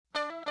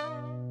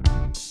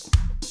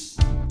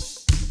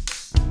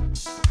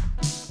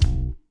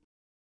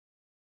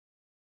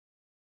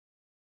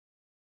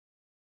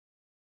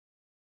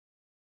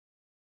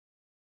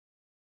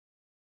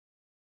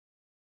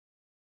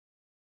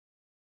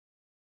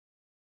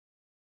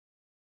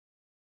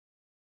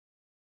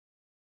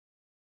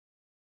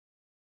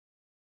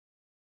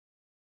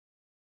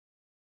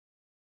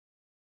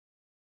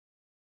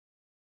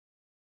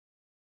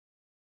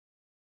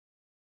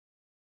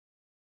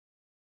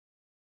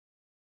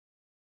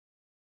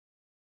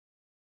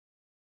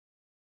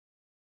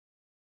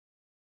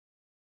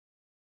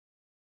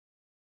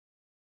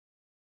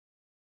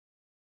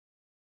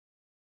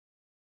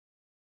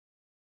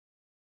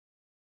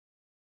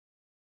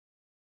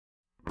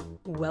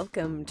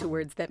Welcome to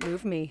Words That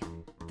Move Me,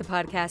 the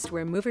podcast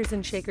where movers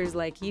and shakers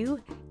like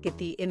you get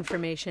the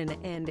information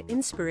and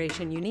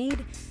inspiration you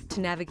need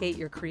to navigate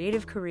your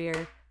creative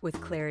career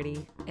with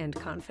clarity and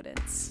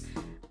confidence.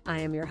 I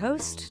am your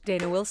host,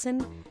 Dana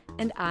Wilson,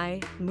 and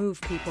I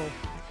move people.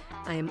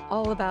 I am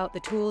all about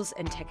the tools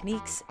and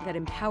techniques that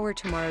empower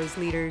tomorrow's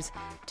leaders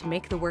to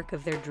make the work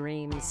of their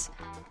dreams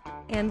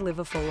and live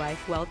a full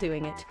life while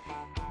doing it.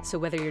 So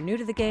whether you're new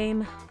to the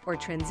game or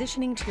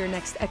transitioning to your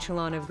next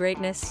echelon of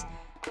greatness,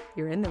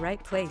 you're in the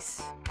right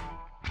place.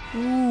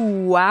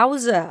 Ooh,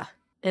 wowza.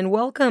 And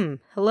welcome.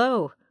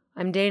 Hello.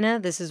 I'm Dana.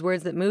 This is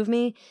Words That Move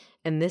Me,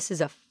 and this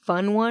is a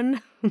fun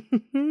one.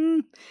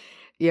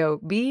 Yo,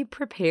 be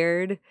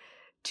prepared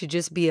to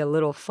just be a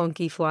little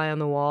funky fly on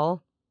the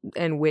wall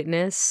and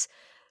witness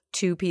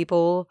two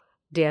people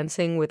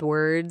dancing with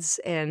words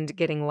and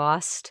getting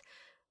lost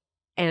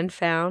and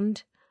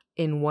found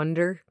in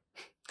wonder.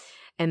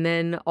 And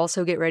then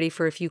also get ready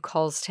for a few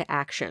calls to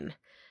action,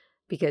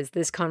 because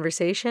this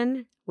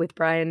conversation with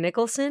Brian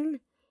Nicholson,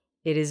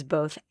 it is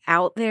both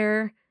out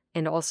there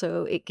and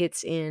also it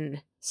gets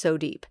in so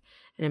deep,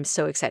 and I'm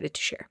so excited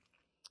to share.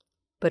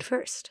 But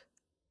first,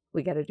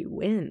 we got to do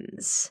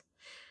wins.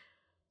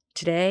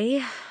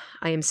 Today,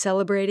 I am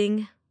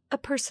celebrating a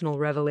personal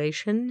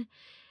revelation,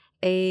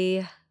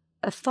 a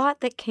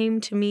thought that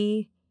came to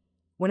me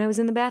when I was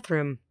in the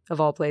bathroom,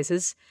 of all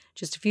places,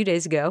 just a few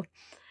days ago.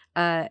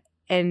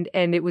 And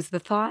it was the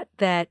thought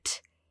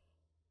that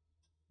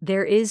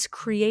there is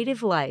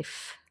creative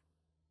life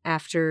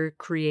after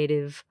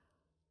creative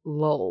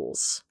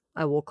lulls.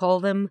 I will call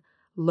them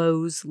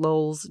lows,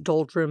 lulls,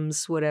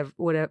 doldrums, whatever,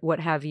 what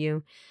have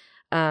you.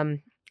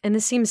 And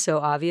this seems so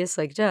obvious,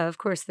 like, duh, of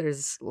course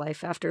there's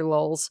life after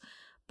lulls.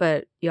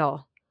 But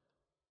y'all,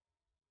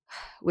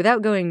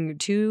 without going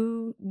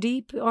too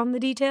deep on the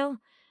detail,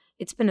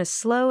 it's been a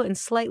slow and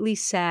slightly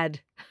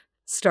sad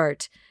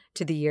start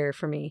to the year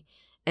for me.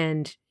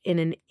 And in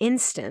an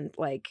instant,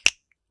 like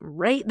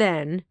right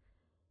then,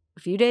 a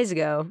few days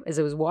ago, as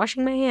I was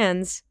washing my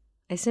hands,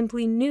 I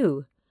simply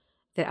knew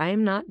that I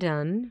am not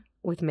done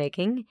with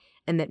making,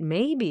 and that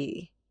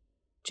maybe,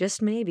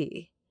 just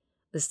maybe,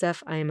 the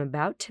stuff I am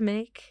about to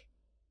make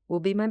will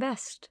be my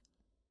best.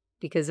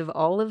 Because of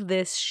all of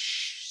this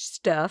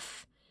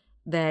stuff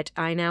that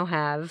I now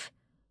have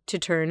to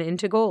turn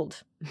into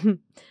gold.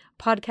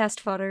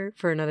 Podcast fodder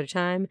for another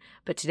time,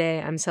 but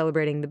today I'm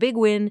celebrating the big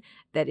win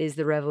that is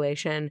the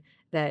revelation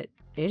that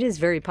it is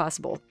very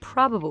possible,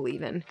 probable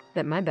even,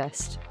 that my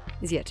best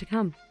is yet to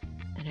come.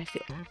 And I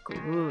feel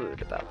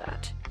good about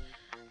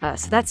that.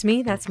 So that's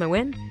me, that's my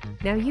win.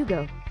 Now you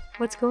go.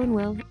 What's going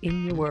well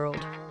in your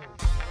world?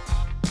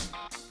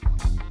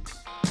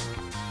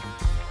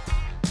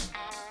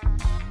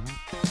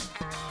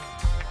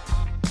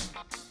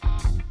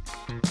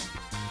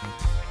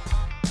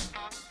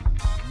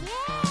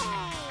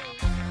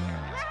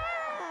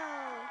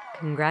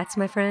 Congrats,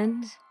 my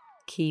friend.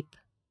 Keep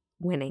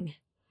winning.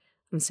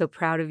 I'm so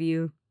proud of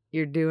you.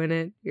 You're doing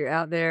it. You're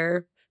out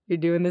there. You're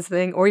doing this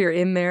thing. Or you're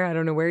in there. I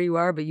don't know where you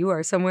are, but you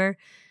are somewhere.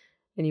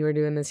 And you are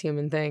doing this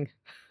human thing.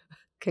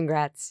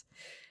 Congrats.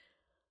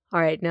 All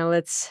right, now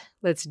let's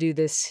do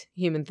this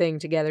human thing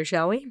together,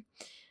 shall we?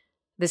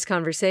 This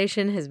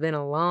conversation has been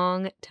a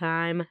long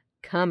time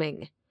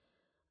coming.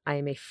 I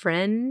am a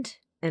friend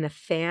and a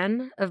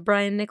fan of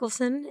Brian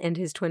Nicholson and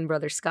his twin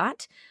brother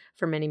Scott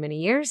for many, many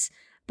years.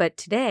 But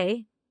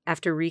today,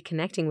 after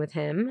reconnecting with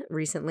him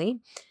recently,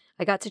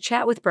 I got to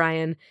chat with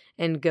Brian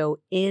and go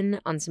in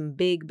on some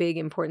big, big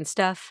important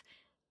stuff,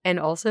 and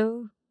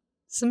also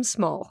some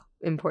small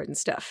important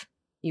stuff.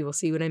 You will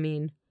see what I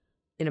mean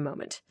in a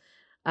moment.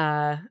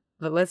 But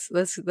let's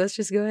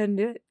just go ahead and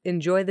do it.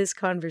 Enjoy this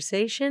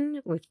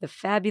conversation with the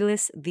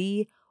fabulous,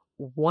 the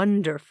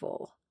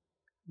wonderful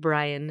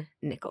Brian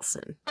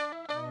Nicholson.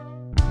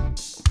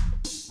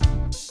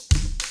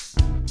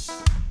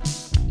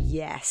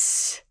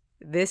 Yes.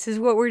 This is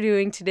what we're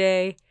doing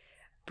today.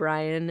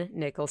 Brian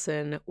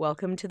Nicholson,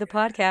 welcome to the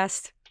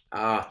podcast.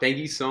 Thank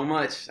you so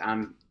much.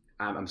 I'm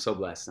so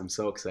blessed. I'm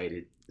so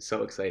excited.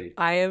 So excited.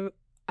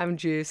 I'm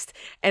juiced.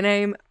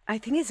 And I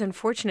think it's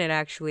unfortunate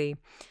actually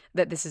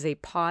that this is a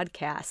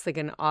podcast, like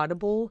an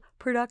Audible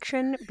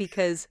production,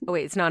 because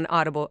it's not an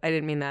Audible. I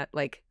didn't mean that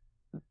like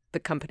the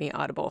company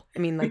Audible. I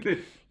mean like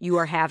you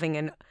are having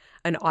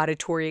an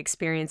auditory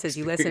experience as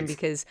you listen,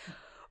 because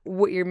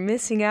what you're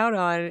missing out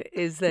on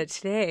is that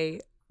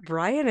today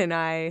Brian and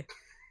I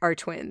are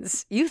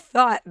twins. You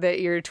thought that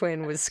your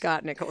twin was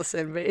Scott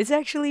Nicholson, but it's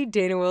actually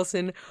Dana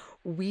Wilson.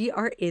 We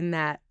are in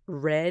that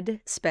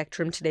red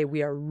spectrum today.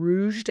 We are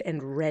rouged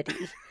and ready.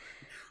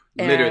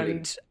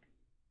 Literally.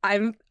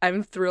 And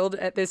I'm thrilled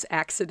at this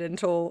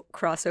accidental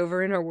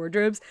crossover in our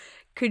wardrobes.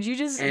 Could you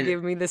just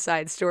give me the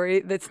side story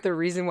that's the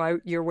reason why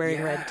you're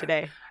wearing red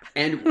today?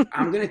 And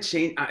I'm going to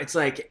change. It's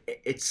like,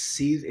 it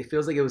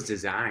feels like it was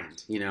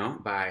designed,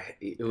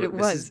 this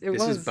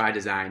was by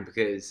design,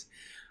 because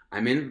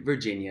I'm in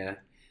Virginia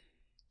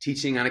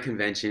teaching on a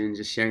convention,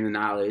 just sharing the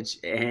knowledge.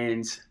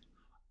 And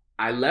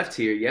I left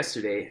here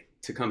yesterday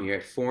to come here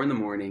at 4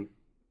 a.m.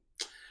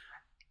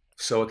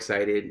 So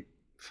excited.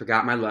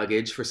 forgot my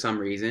luggage for some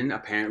reason.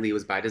 Apparently it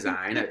was by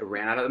design. I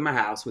ran out of my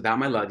house without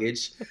my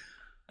luggage.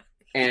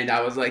 And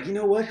I was like, you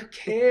know what? Who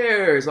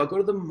cares? I'll go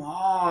to the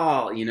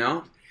mall, you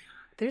know?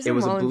 There's a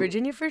mall in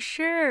Virginia for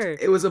sure.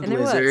 It was a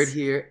blizzard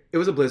here. It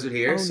was a blizzard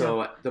here. Oh,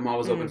 so no. The mall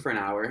was open for an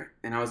hour.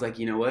 And I was like,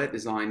 you know what?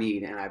 This is all I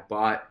need. And I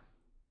bought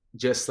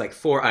just like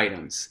 4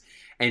 items.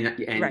 And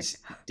right.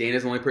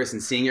 Dana's the only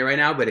person seeing it right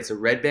now, but it's a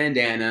red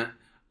bandana,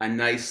 a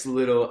nice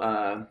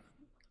little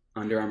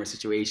Under Armour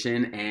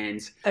situation,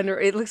 and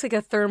it looks like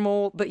a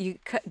thermal. But you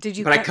cut? Did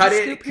you? But cut I cut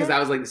it because I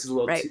was like, "This is a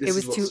little. Right. This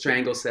is a little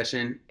strangle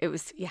session." It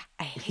was. Yeah,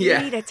 I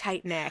hate a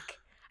tight neck.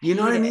 You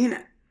know what I mean?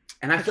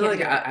 And I feel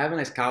like I have a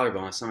nice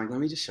collarbone, so I'm like,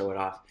 let me just show it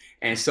off.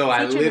 And so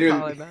I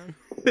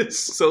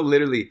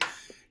literally,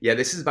 yeah,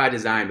 this is by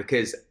design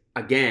because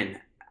again,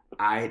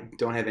 I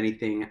don't have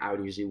anything I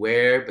would usually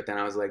wear, but then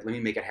I was like, let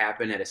me make it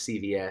happen at a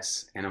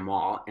CVS and a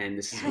mall, and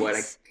this is what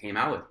I came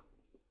out with.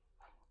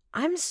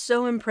 I'm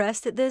so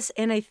impressed at this,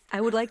 and I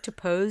would like to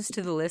pose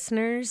to the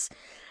listeners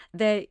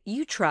that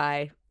you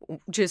try,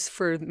 just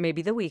for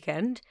maybe the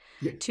weekend,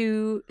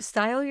 to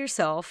style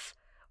yourself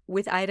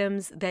with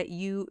items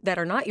that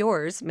are not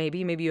yours. Maybe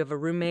you have a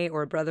roommate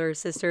or a brother or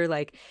sister.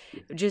 Like,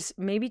 just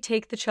maybe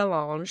take the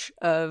challenge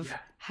of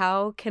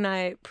how can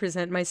I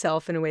present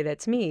myself in a way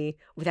that's me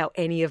without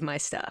any of my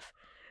stuff.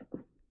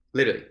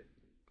 Literally.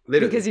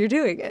 Because you're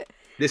doing it.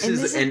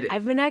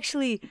 I've been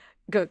actually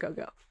go.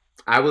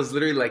 I was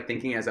literally like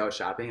thinking as I was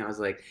shopping, I was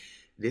like,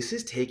 this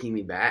is taking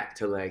me back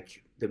to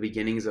like the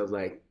beginnings of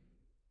like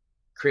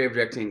creative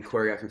directing and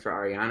choreographing for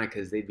Ariana,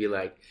 because they'd be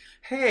like,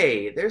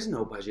 hey, there's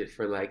no budget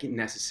for like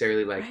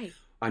necessarily like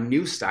a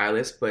new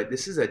stylist, but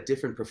this is a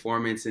different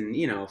performance in,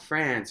 you know,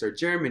 France or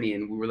Germany.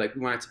 And we were like,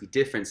 we want it to be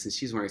different since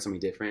she's wearing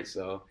something different.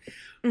 So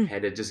I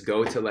had to just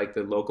go to like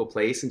the local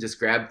place and just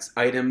grab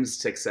items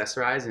to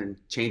accessorize and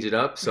change it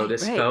up. So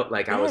this felt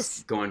like I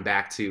was going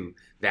back to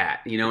that,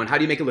 you know, and how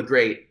do you make it look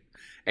great?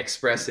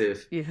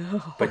 Expressive,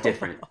 but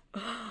different.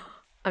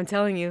 I'm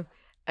telling you,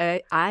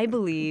 I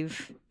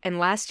believe, and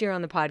last year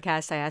on the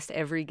podcast, I asked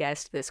every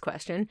guest this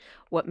question: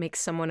 what makes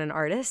someone an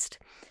artist?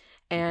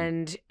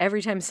 And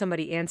every time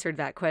somebody answered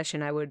that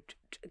question, I would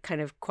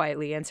kind of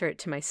quietly answer it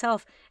to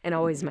myself, and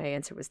always my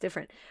answer was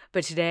different.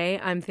 But today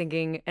I'm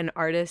thinking an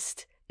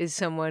artist is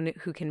someone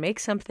who can make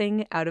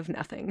something out of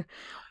nothing,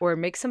 or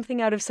make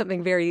something out of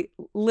something very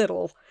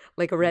little,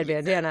 like a red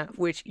bandana,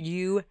 which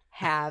you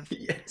have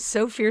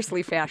so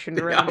fiercely fashioned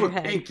around your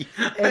head. Thank you.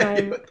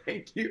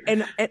 Thank you.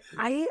 And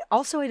I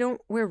don't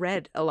wear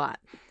red a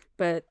lot,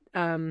 but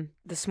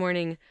this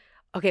morning,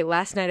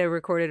 last night I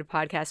recorded a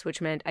podcast,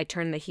 which meant I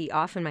turned the heat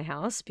off in my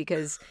house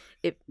because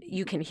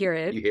you can hear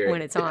it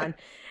when it's on.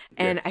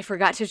 And I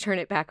forgot to turn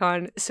it back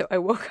on, so I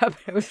woke up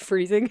and I was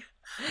freezing.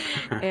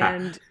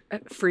 And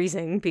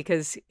freezing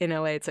because in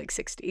LA it's like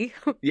 60.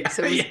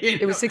 So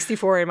it was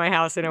 64 in my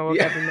house, and I woke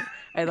up and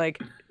I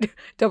like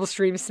double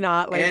stream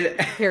snot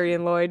like Harry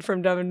and Lloyd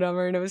from Dumb and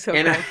Dumber, and it was so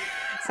cool.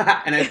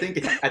 And I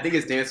think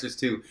as dancers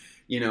too,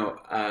 you know,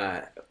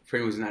 for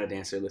anyone who's not a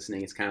dancer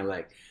listening, it's kind of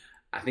like,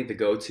 I think the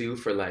go-to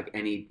for like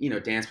any, you know,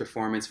 dance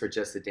performance for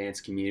just the dance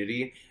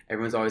community,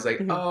 everyone's always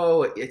like,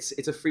 oh,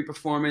 it's a free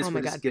performance.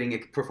 We're just getting a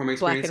performing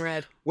experience. Black and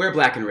red. Wear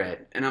black and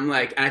red. And I'm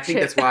like, and I think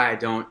that's why I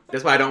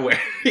don't wear,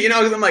 you know,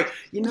 because I'm like,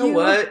 you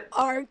what? You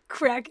are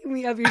cracking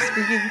me up. You're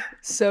speaking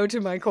so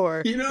to my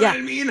core. You know what I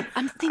mean?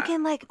 I'm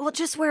thinking like, well,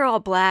 just wear all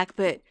black,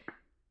 but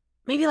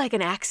maybe like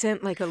an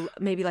accent,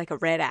 maybe like a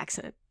red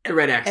accent. A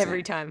red accent.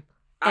 Every time.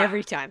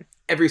 Every time.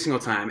 Every single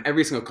time.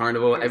 Every single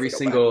carnival. Every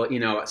single, you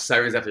know,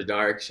 Sirens After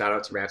Dark. Shout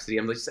out to Rhapsody.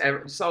 I'm like,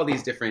 just all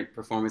these different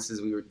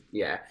performances. We were,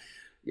 yeah.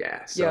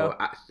 So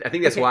I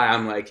think that's why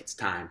I'm like, it's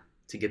time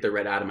to get the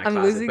red out of my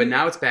closet. But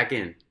now it's back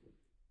in.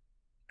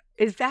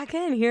 It's back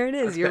in. Here it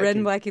is. You're red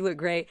and black. You look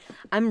great.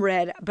 I'm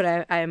red, but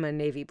I am a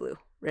navy blue.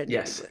 Navy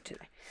blue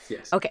today.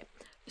 Yes. Okay.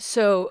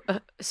 So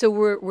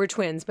we're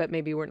twins, but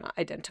maybe we're not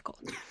identical.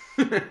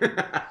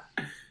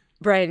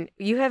 Brian,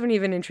 you haven't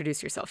even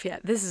introduced yourself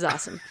yet. This is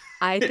awesome.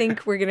 I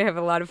think we're going to have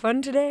a lot of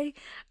fun today.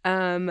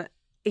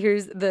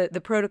 Here's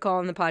the protocol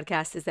on the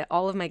podcast is that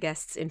all of my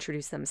guests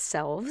introduce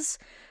themselves.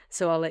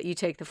 So I'll let you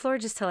take the floor.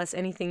 Just tell us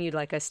anything you'd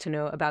like us to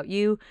know about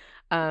you,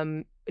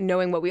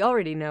 knowing what we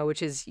already know,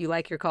 which is you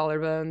like your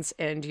collarbones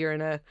and you're in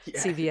a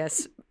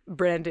CVS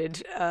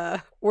branded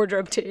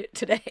wardrobe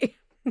today.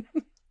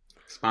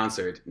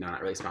 Sponsored. No,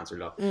 not really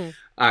sponsored at all.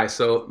 All right.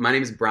 So my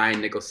name is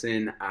Brian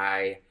Nicholson.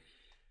 I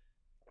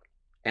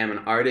am an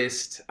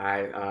artist.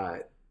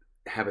 I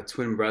have a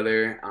twin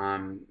brother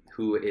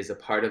who is a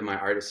part of my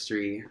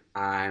artistry.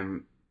 I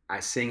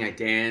sing, I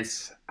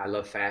dance, I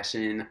love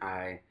fashion.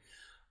 I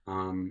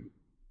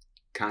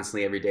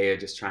constantly every day are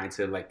just trying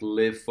to like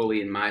live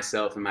fully in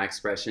myself and my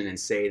expression and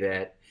say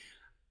that,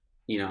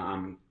 you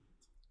know,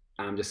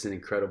 I'm just an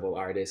incredible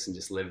artist and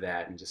just live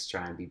that and just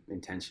try and be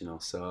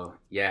intentional. So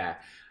yeah.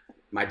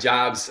 My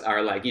jobs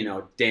are like, you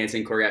know,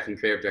 dancing, choreographing,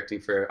 creative directing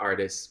for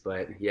artists.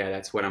 But yeah,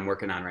 that's what I'm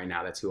working on right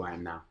now. That's who I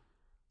am now.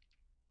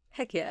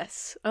 Heck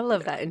yes. I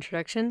love that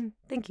introduction.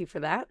 Thank you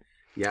for that.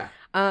 Yeah.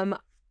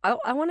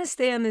 I want to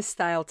stay on this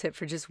style tip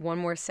for just one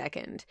more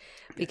second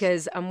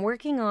because I'm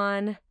working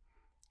on,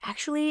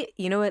 actually,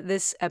 you know what?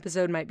 This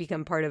episode might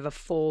become part of a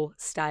full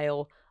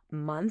style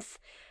month.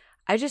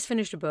 I just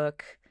finished a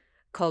book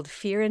called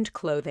Fear and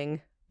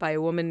Clothing by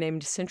a woman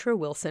named Cintra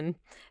Wilson.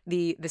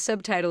 The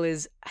subtitle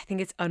is, I think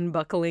it's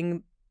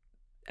Unbuckling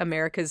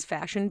America's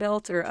Fashion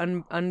Belt or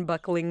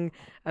Unbuckling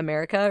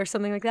America or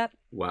something like that.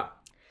 Wow.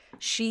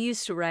 She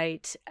used to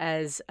write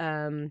as,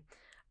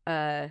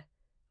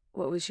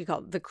 what was she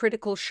called? The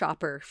critical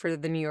shopper for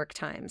the New York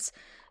Times.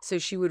 So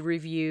she would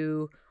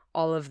review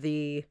all of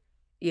the,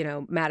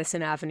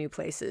 Madison Avenue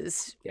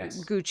places,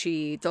 yes.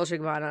 Gucci, Dolce &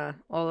 Gabbana,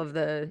 all of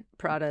the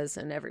Pradas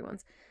and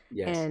everyone's.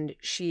 Yes. And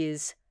she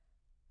is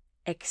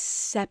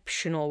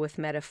exceptional with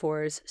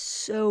metaphors,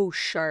 so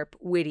sharp,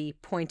 witty,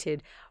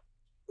 pointed,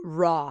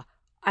 raw.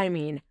 I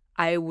mean,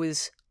 I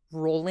was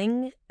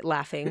rolling,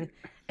 laughing,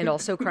 and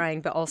also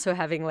crying, but also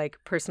having like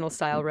personal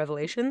style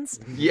revelations.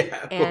 Yeah,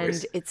 of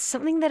course. It's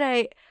something that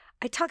I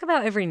talk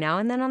about every now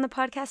and then on the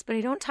podcast, but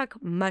I don't talk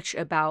much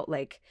about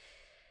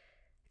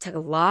talk a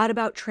lot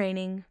about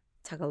training,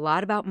 talk a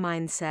lot about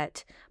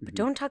mindset, but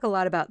don't talk a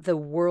lot about the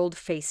world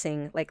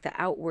facing, like the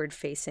outward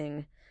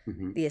facing,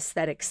 the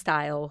aesthetic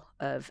style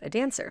of a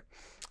dancer.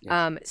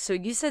 Yes. So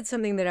you said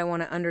something that I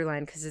want to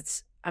underline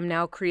because I'm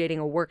now creating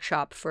a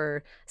workshop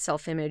for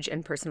self-image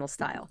and personal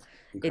style.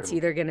 Incredible. It's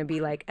either going to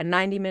be like a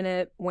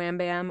 90-minute wham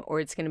bam or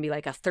it's going to be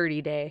like a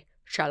 30-day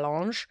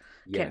challenge.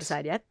 Yes. Can't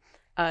decide yet.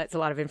 It's a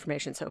lot of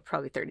information, so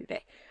probably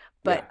 30-day.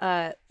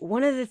 But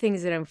one of the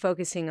things that I'm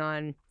focusing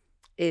on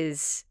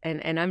is,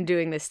 and I'm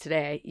doing this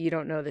today, you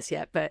don't know this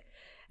yet, but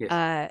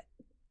yes.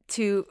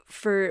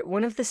 For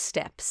one of the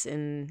steps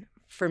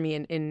for me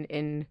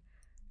in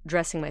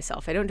dressing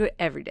myself, I don't do it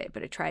every day,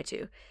 but I try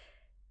to,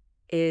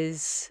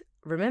 is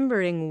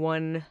remembering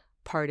one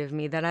part of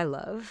me that I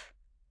love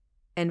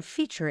and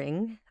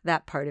featuring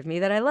that part of me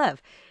that I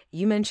love.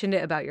 You mentioned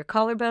it about your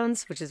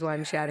collarbones, which is why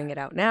I'm shouting it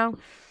out now.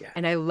 Yeah.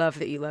 And I love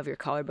that you love your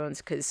collarbones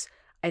because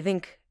I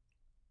think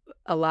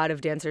a lot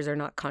of dancers are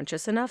not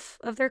conscious enough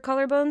of their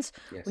collarbones.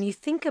 Yes. When you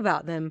think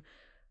about them,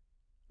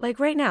 like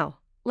right now,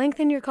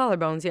 lengthen your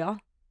collarbones, y'all.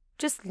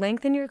 Just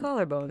lengthen your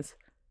collarbones.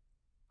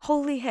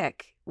 Holy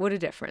heck, what a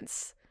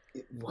difference.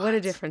 What a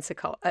difference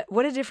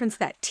what a difference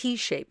that T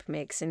shape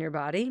makes in your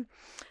body.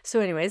 So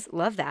anyways,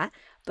 love that.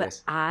 But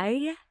yes.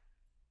 I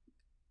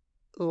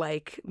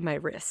like my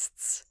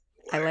wrists.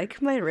 I like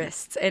my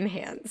wrists and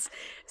hands.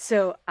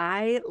 So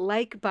I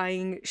like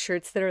buying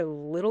shirts that are a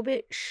little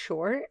bit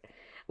short.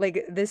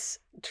 Like this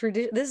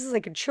is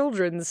like a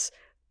children's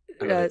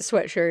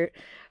sweatshirt.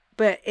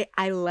 But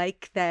I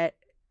like that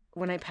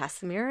when I pass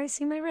the mirror, I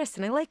see my wrist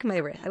and I like my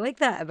wrist. I like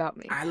that about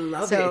me. I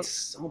love it. It's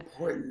so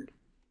important.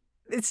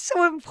 It's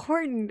so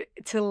important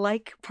to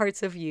like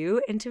parts of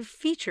you and to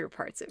feature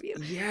parts of you.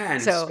 Yeah,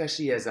 and so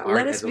especially as an artist.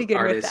 Let us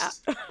begin with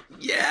that.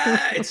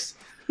 Yeah, it's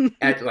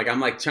I'm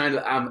like trying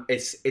to.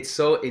 It's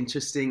so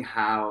interesting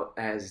how,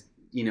 as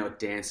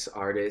dance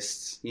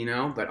artists,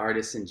 but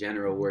artists in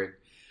general,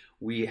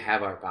 we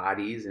have our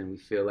bodies and we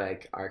feel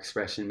like our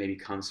expression maybe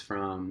comes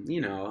from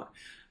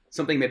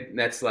something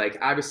that's like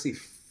obviously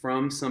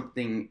from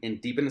something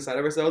deep inside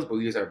of ourselves, but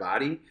we use our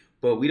body,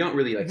 but we don't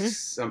really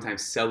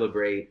sometimes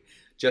celebrate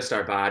just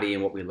our body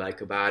and what we like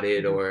about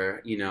it,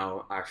 or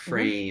our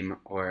frame,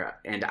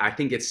 and I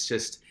think it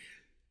just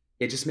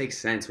makes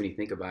sense when you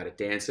think about it.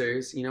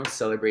 Dancers,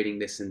 celebrating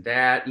this and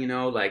that,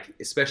 like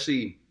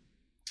especially,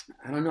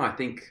 I don't know, I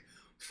think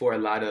for a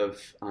lot of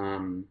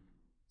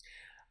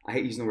I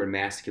hate using the word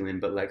masculine,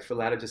 but like for a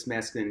lot of just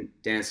masculine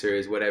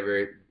dancers,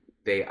 whatever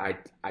they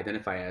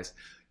identify as,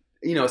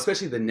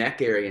 especially the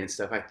neck area and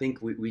stuff, I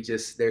think we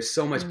just, there's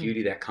so much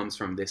beauty that comes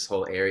from this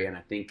whole area, and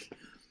I think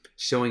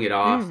showing it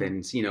off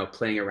and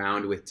playing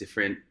around with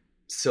different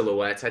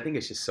silhouettes, I think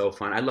it's just so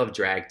fun. I love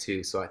drag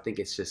too, so I think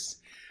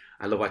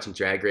I love watching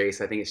Drag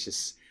Race. I think it's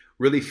just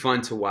really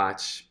fun to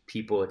watch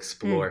people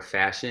explore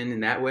fashion in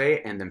that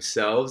way and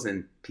themselves,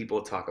 and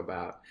people talk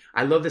about,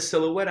 I love the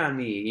silhouette on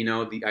me,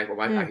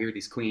 I hear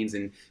these queens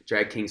and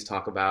drag kings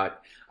talk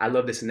about, I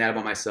love this and that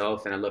about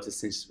myself, and I love to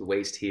cinch the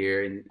waist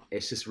here, and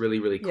it's just really,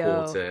 really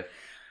cool to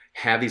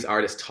have these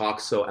artists talk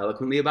so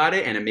eloquently about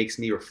it, and it makes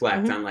me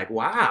reflect on like,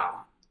 wow,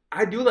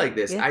 I do like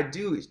this. Yeah. I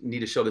do need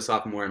to show this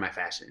off more in my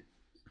fashion.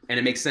 And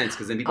it makes sense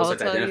because then people start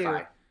to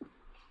identify.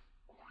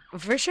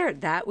 For sure.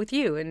 That with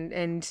you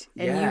and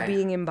you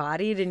being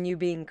embodied and you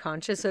being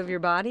conscious of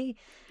your body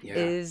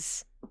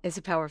is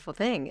a powerful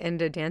thing.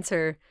 And a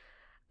dancer,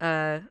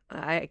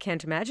 I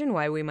can't imagine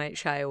why we might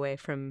shy away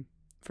from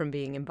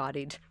being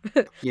embodied.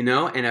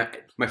 And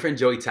my friend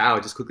Joey Tao,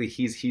 just quickly,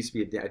 he used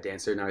to be a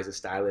dancer. Now he's a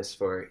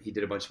stylist he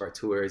did a bunch of our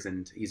tours,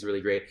 and he's really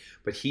great.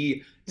 But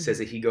he says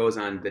that he goes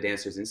on the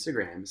dancers'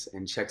 Instagrams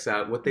and checks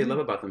out what they love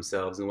about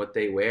themselves and what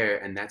they wear.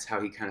 And that's how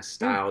he kind of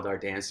styled our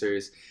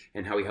dancers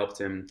and how he helped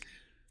them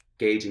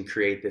gauge and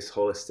create this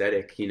whole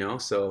aesthetic,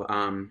 So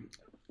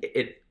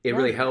it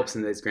really helps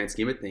in this grand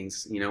scheme of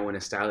things, when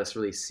a stylist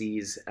really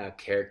sees a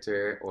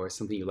character or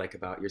something you like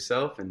about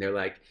yourself, and they're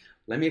like,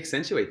 let me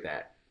accentuate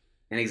that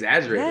and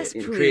exaggerate it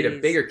and create a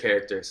bigger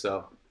character.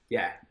 So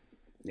Yeah.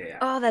 Yeah.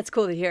 Oh, that's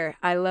cool to hear.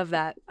 I love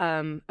that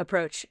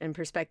approach and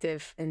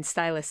perspective, and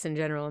stylists in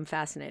general. I'm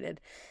fascinated.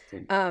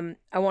 I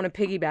want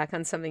to piggyback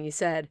on something you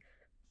said.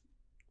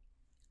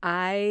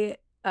 I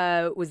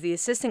was the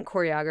assistant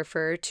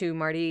choreographer to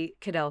Marty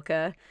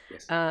Kudelka,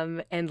 Yes.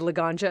 And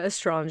Laganja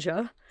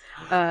Estranja,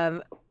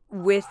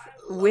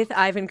 with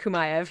Ivan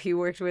Kumayev. He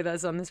worked with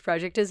us on this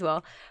project as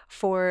well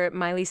for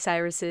Miley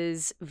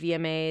Cyrus's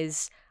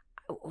VMAs.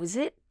 Was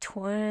it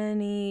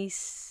 20?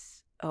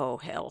 Oh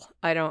hell,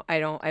 I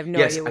have no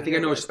idea. I think I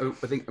know. I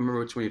remember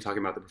which one you're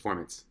talking about. The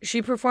performance.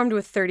 She performed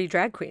with 30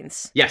 drag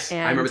queens. Yes,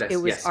 and I remember that. It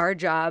was our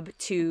job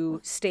to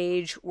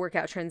stage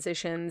workout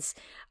transitions.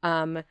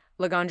 Laganja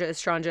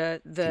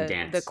Estranja,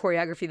 the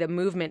choreography, the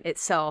movement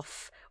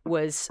itself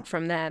was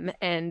from them,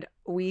 and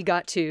we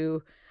got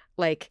to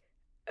like.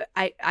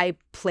 I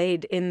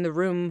played in the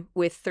room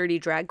with 30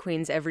 drag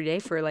queens every day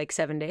for like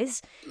 7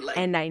 days,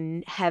 and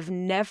I have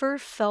never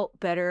felt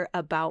better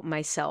about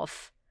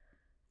myself.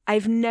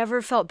 I've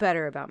never felt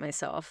better about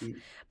myself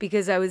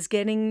because I was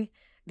getting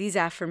these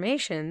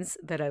affirmations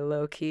that I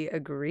low-key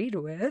agreed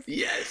with.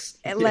 Yes.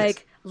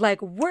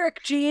 Like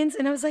work jeans.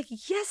 And I was like,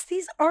 yes,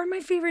 these are my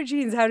favorite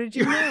jeans. How did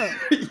you know?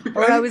 Right?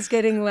 Or I was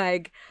getting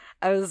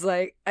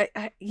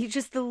you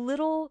just the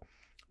little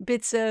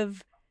bits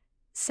of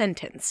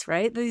sentence,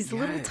 right? These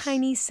little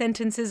tiny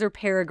sentences or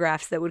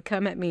paragraphs that would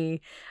come at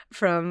me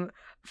from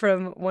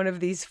one of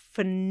these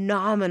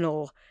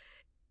phenomenal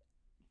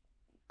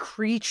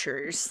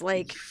creatures,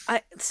 like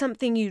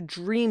something you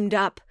dreamed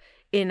up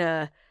in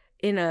a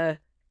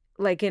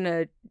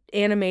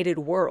animated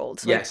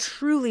world, like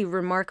truly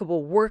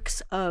remarkable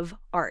works of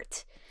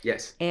art.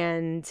 Yes.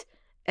 And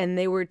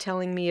they were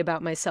telling me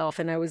about myself,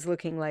 and I was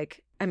looking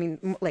like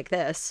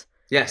this.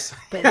 Yes.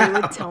 But they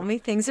would tell me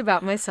things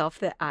about myself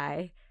that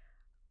I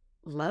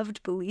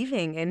loved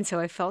believing, and so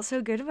I felt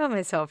so good about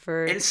myself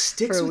for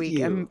a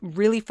week. I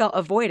really felt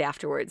a void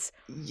afterwards.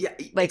 Yeah,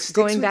 like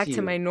going back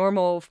to my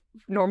normal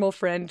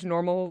friend,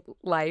 normal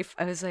life.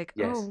 I was like,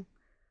 oh,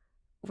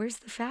 where's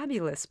the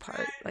fabulous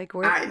part? Like,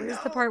 where's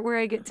the part where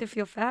I get to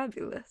feel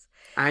fabulous?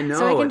 I know.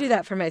 So I can do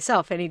that for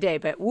myself any day,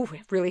 but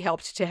it really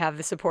helped to have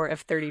the support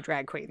of 30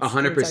 drag queens.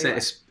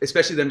 100%,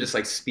 especially them just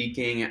like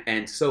speaking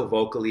and so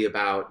vocally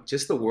about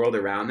just the world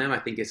around them. I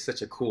think it's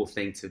such a cool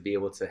thing to be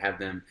able to have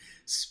them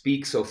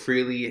speak so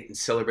freely and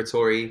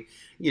celebratory,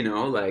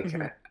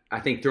 I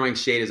think throwing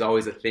shade is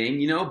always a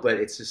thing, but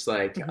it's just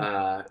like,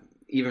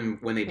 even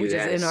when they do which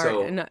that, is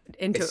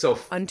so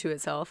unto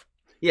itself.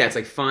 Yeah, it's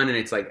like fun, and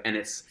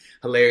it's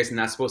hilarious and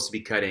not supposed to be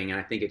cutting. And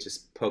I think it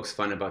just pokes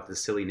fun about the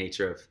silly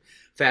nature of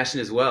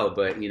fashion as well.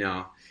 But they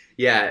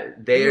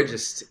are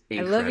just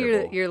incredible.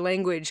 I love your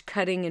language,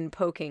 cutting and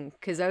poking,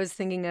 because I was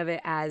thinking of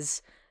it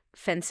as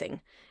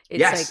fencing.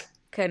 It's like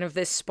kind of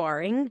this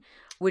sparring,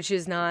 which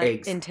is not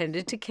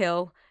intended to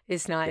kill.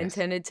 It's not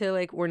intended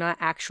to we're not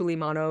actually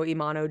mano a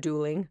mano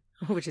dueling,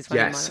 which is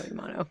funny.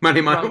 Mano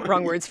a mano.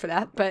 Wrong words for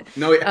that, but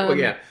no,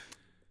 yeah.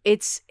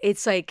 It's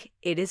like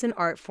it is an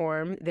art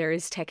form. There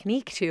is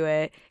technique to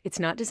it. It's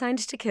not designed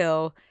to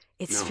kill.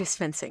 It's just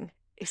fencing.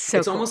 It's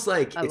cool. Almost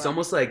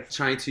like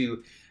trying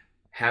to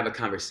have a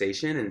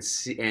conversation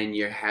and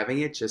you're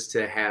having it just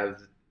to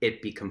have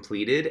it be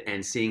completed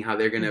and seeing how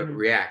they're going to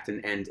react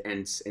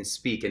and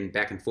speak and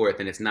back and forth.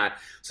 And it's not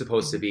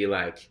supposed to be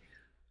like,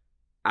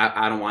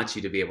 I don't want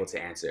you to be able to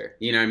answer.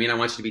 You know what I mean? I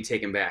want you to be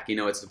taken back.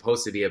 It's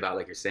supposed to be about,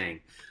 like you're saying,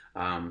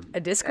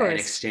 a discourse, an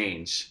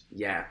exchange.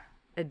 Yeah.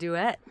 A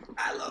duet.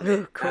 I love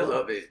it. Cool. I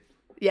love it.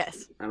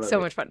 Yes. So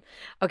much fun.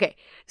 Okay.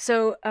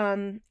 So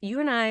you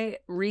and I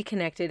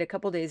reconnected a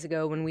couple days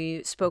ago when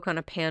we spoke on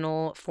a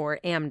panel for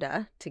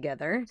AMDA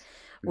together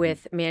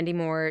with Mandy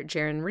Moore,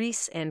 Jaron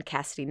Reese, and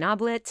Cassidy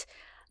Noblet.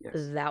 Yes.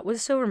 That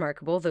was so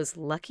remarkable. Those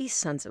lucky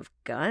sons of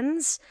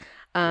guns.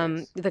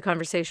 The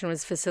conversation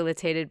was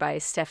facilitated by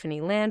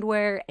Stephanie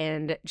Landwehr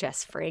and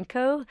Jess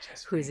Franco,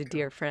 who is a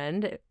dear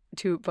friend,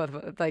 to both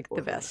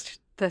the best.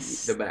 The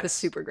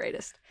super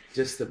greatest.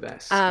 Just the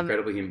best.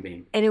 Incredible human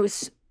being. And it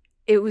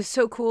was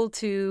so cool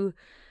to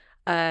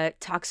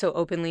talk so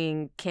openly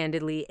and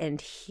candidly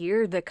and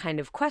hear the kind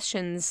of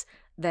questions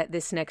that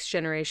this next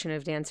generation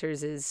of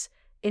dancers is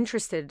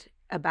interested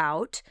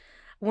about.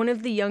 One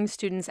of the young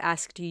students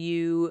asked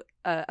you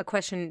a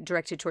question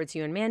directed towards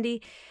you and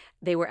Mandy.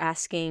 They were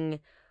asking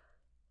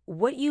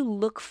what you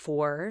look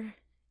for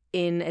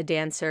in a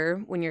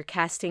dancer when you're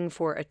casting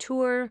for a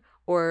tour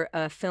or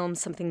a film,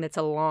 something that's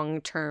a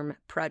long-term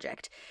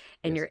project.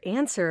 And your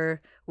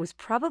answer was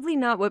probably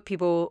not what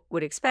people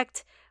would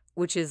expect,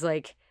 which is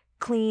like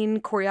clean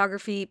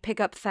choreography, pick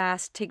up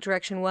fast, take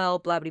direction well,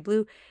 blah, blah,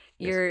 blah.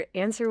 Your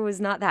answer was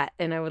not that.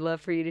 And I would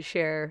love for you to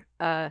share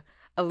a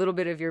little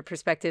bit of your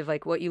perspective,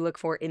 like what you look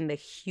for in the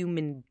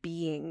human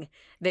being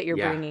that you're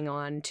bringing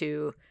on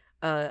to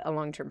a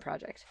long-term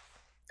project.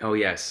 Oh,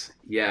 yes.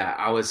 Yeah,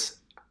 I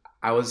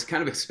was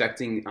kind of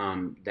expecting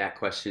that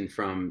question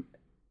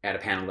at a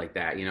panel like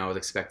that. I was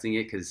expecting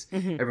it because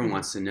everyone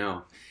wants to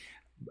know.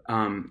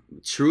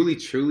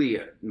 Truly,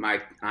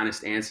 my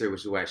honest answer,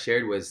 which is what I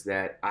shared, was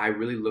that I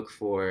really look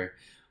for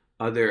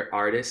other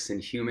artists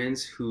and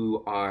humans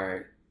who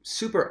are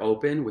super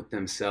open with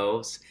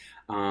themselves,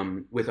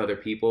 with other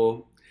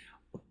people,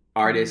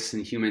 artists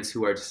and humans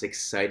who are just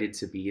excited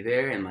to be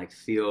there and like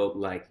feel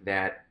like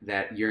that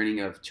yearning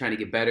of trying to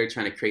get better,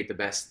 trying to create the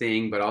best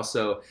thing, but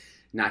also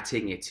not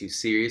taking it too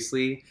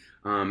seriously.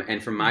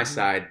 And from my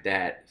side,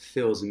 that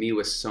fills me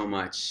with so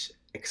much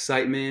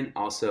excitement,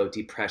 also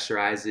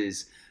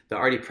depressurizes the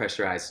already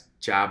pressurized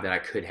job that I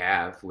could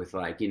have with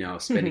like,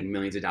 spending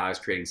millions of dollars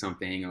creating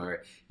something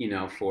or,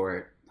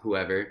 for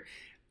whoever.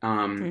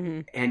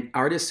 And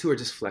artists who are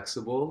just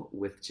flexible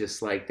with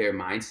just like their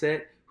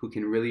mindset, who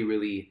can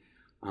really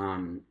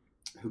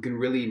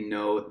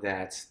know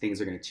that things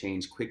are going to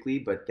change quickly,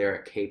 but they're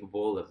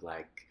capable of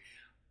like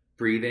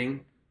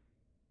breathing,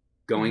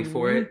 going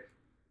for it,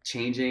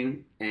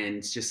 changing,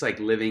 and just like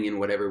living in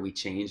whatever we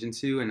change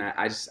into. And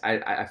I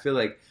feel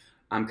like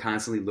I'm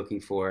constantly looking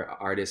for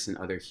artists and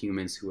other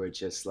humans who are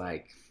just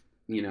like,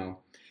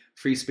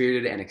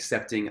 free-spirited and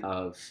accepting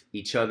of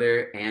each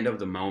other and of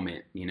the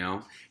moment,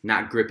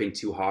 not gripping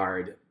too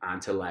hard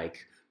onto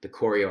like the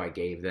choreo I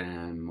gave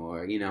them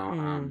or,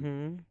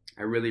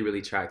 I really,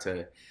 really try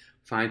to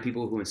find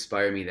people who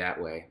inspire me that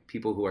way.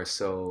 People who are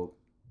so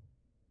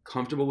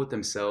comfortable with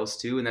themselves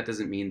too. And that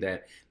doesn't mean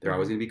that they're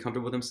always going to be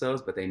comfortable with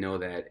themselves, but they know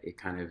that it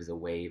kind of is a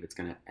wave. It's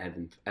going to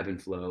ebb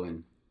and flow.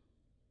 And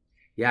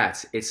yeah,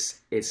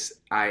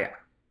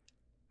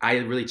 I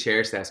really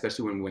cherish that,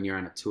 especially when you're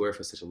on a tour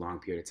for such a long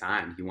period of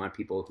time. You want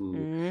people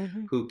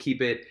who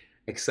keep it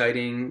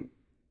exciting,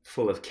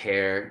 full of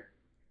care,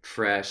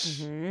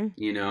 fresh,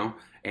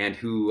 and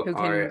who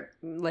are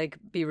like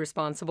be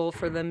responsible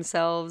for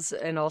themselves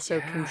and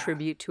also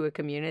contribute to a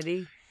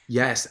community.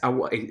 Yes,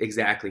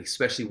 exactly.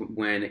 Especially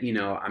when,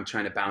 I'm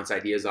trying to bounce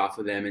ideas off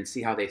of them and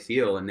see how they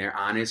feel, and they're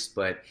honest,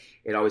 but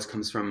it always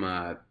comes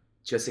from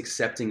just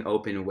accepting,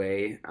 open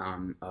way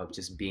of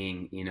just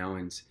being,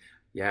 and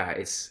yeah,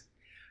 it's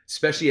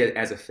especially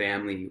as a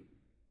family,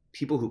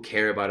 people who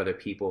care about other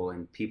people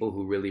and people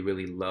who really,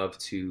 really love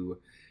to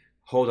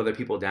hold other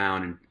people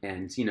down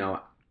and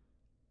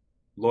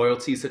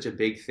loyalty is such a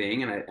big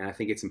thing. And I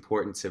think it's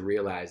important to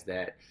realize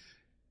that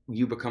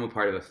you become a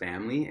part of a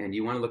family and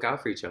you want to look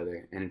out for each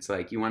other. And it's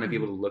like, you want to be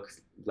able to look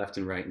left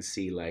and right and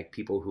see like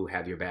people who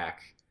have your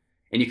back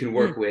and you can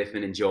work with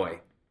and enjoy.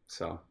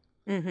 So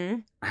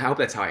I hope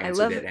that's how I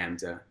answered it,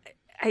 Amda.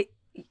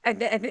 I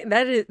think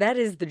that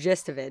is the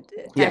gist of it.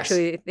 Yes.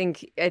 Actually,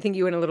 I think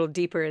you went a little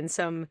deeper in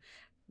some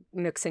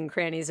nooks and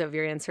crannies of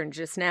your answer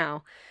just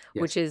now,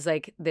 which is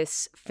like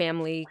this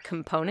family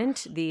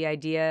component, the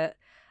idea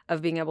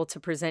of being able to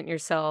present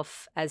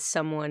yourself as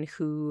someone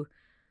who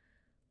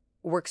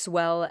works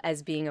well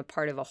as being a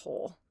part of a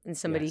whole and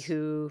somebody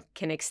who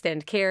can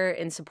extend care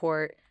and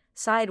support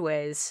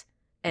sideways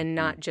and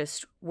not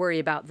just worry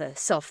about the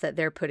self that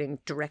they're putting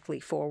directly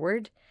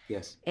forward.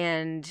 Yes.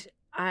 And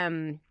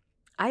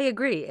I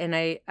agree. And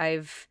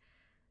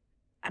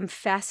I'm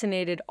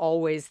fascinated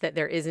always that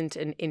there isn't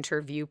an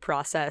interview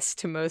process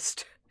to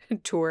most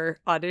tour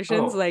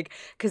auditions, like,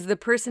 because the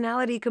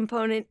personality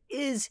component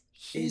is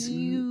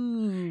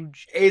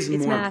huge. Is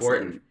more massive.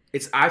 Important.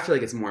 I feel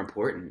like it's more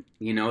important,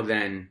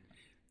 than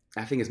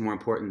I think it's more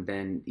important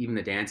than even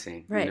the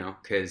dancing,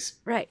 because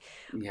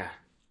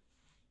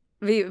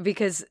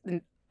because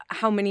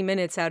how many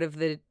minutes out of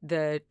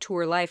the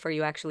tour life are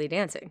you actually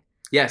dancing?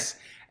 Yes.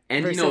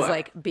 And versus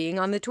like being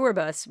on the tour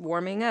bus,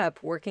 warming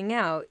up, working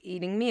out,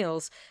 eating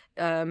meals,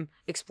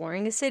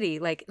 exploring a city.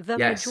 Like the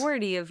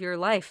majority of your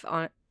life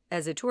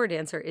as a tour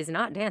dancer is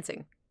not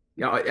dancing.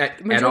 No,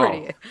 at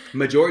all.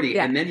 Majority.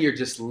 Yeah. And then you're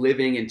just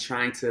living and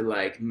trying to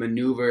like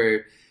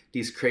maneuver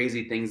these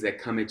crazy things that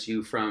come at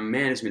you from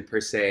management per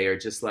se, or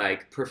just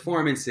like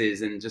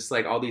performances and just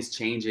like all these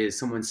changes.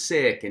 Someone's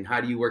sick, and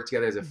how do you work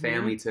together as a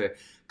family to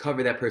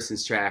cover that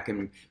person's track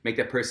and make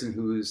that person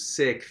who's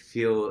sick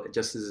feel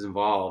just as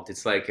involved?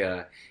 It's like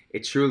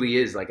it truly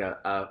is like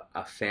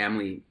a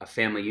family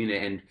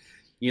unit.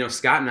 And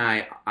Scott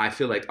and I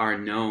feel like are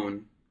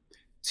known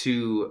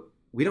to.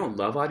 We don't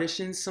love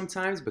auditions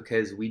sometimes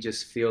because we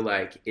just feel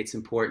like it's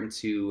important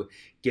to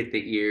get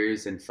the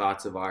ears and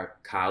thoughts of our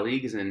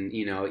colleagues. And,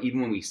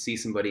 even when we see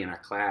somebody in our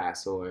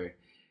class or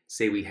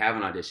say we have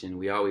an audition,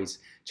 we always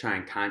try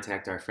and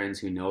contact our friends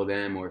who know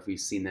them. Or if we've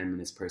seen them in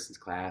this person's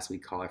class, we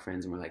call our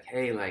friends and we're like,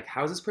 hey, like,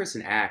 how's this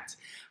person act?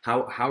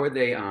 How are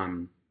they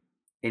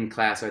in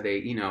class? Are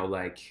they,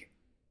 like,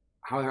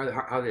 how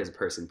are they as a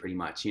person pretty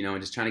much, and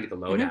just trying to get the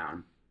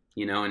lowdown,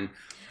 and,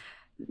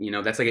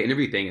 that's like an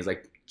interview thing is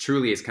like,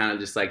 truly it's kind of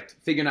just like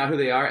figuring out who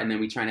they are, and then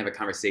we try and have a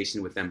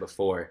conversation with them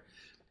before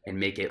and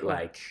make it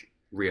like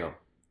real,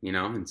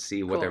 and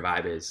see what their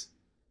vibe is.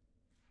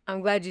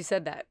 I'm glad you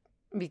said that,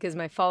 because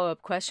my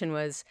follow-up question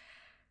was,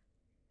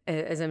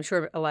 as I'm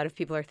sure a lot of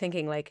people are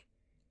thinking, like,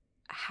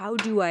 how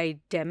do I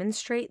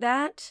demonstrate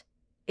that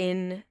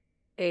in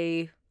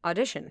a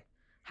audition?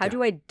 How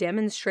do I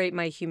demonstrate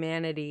my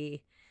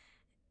humanity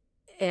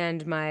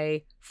and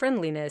my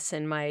friendliness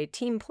and my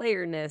team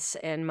playerness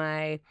and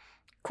my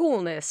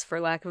coolness, for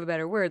lack of a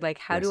better word? Like,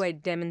 how do I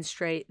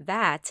demonstrate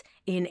that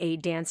in a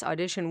dance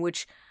audition,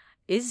 which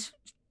is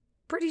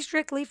pretty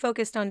strictly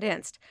focused on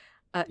danced.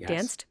 Yes.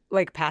 Danced,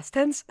 like past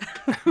tense,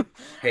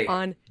 Hey.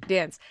 on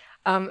dance.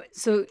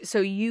 So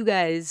you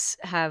guys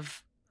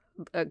have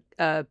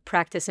a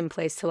practice in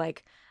place to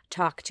like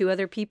talk to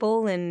other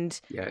people and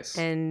Yes.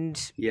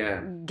 and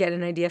Yeah. get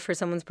an idea for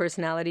someone's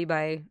personality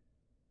by,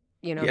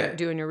 Yeah.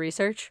 doing your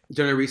research.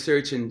 Doing our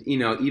research, and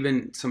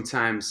even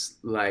sometimes,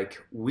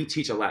 like, we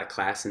teach a lot of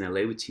class in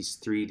LA. We teach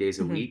 3 days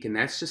a week, and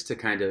that's just to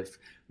kind of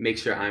make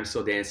sure I'm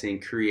still dancing,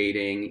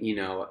 creating,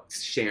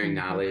 sharing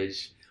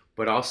knowledge,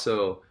 but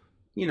also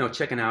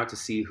checking out to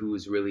see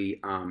who's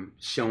really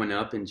showing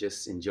up and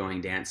just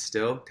enjoying dance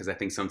still, because I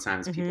think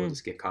sometimes people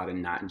just get caught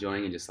in not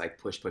enjoying and just like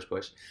push.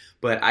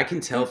 But I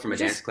can tell from a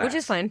dance class, which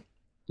is fine.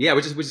 Yeah,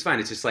 which is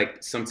fine. It's just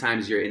like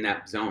sometimes you're in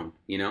that zone,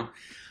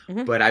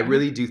 But I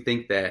really do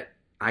think that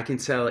I can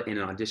tell in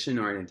an audition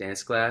or in a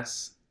dance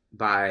class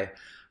by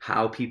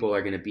how people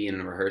are going to be in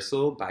a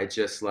rehearsal, by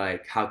just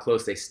like how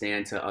close they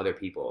stand to other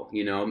people,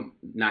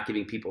 not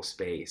giving people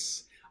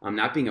space,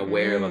 not being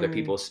aware of other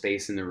people's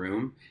space in the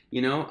room,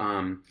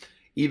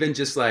 even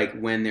just like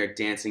when they're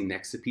dancing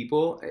next to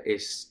people,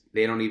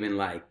 they don't even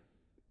like,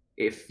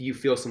 if you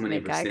feel someone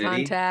in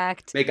vicinity,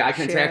 make eye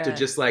contact, or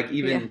just like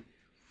even,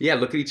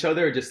 look at each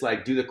other, or just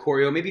like do the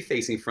choreo, maybe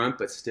facing front,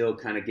 but still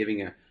kind of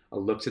giving a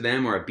look to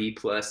them, or a B+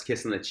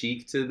 kiss on the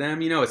cheek to them.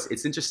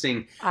 It's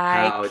interesting.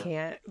 I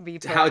can't be.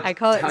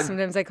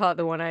 Sometimes I call it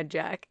the one-eyed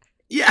Jack.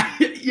 Yeah.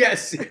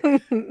 Yes.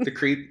 The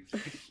creep.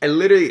 And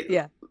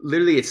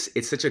literally,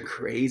 it's such a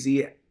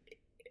crazy,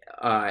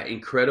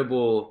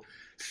 incredible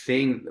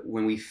thing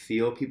when we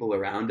feel people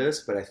around us.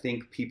 But I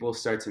think people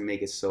start to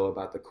make it so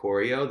about the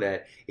choreo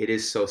that it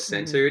is so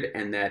centered,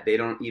 and that they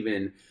don't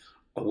even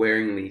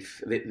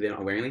they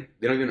don't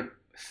even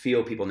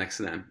feel people next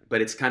to them.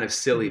 But it's kind of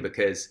silly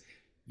because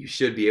you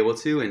should be able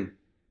to, and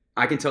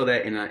I can tell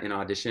that in an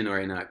audition or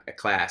in a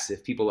class,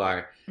 if people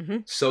are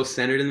so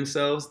centered in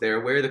themselves,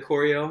 they're aware of the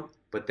choreo,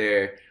 but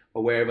they're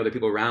aware of other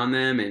people around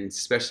them, and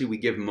especially we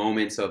give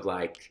moments of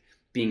like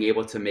being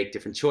able to make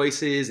different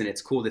choices, and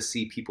it's cool to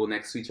see people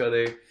next to each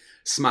other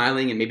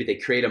smiling, and maybe they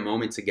create a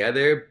moment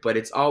together, but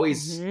it's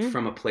always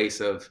from a place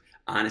of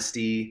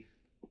honesty,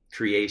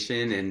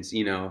 creation, and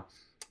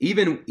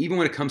even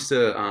when it comes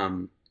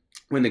to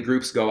when the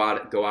groups go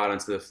out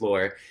onto the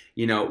floor,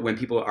 when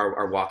people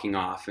are walking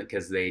off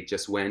because they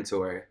just went,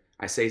 or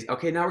I say,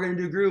 okay, now we're going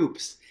to do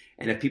groups.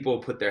 And if people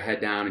put their head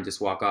down and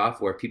just walk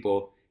off, or if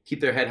people keep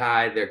their head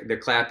high, they're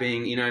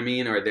clapping, you know what I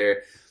mean? Or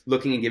they're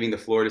looking and giving the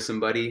floor to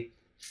somebody.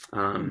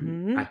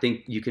 I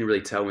think you can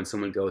really tell when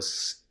someone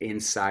goes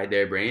inside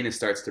their brain and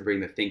starts to bring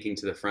the thinking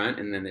to the front,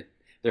 and then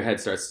their head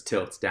starts to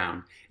tilt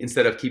down,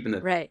 instead of keeping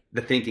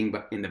the thinking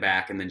in the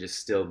back, and then just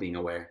still being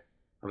aware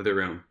of the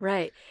room.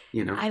 Right.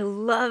 I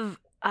love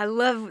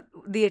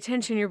the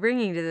attention you're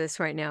bringing to this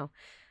right now,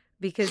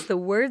 because the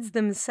words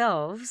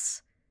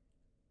themselves,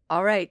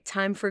 all right,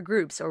 time for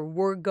groups, or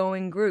we're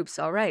going groups.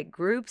 All right,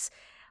 groups.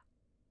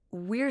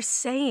 We're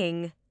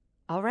saying,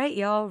 all right,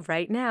 y'all,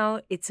 right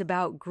now it's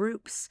about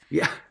groups.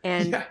 Yeah.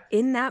 And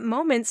in that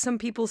moment, some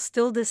people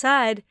still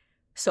decide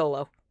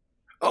solo.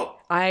 Oh.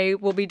 I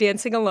will be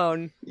dancing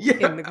alone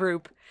in the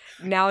group.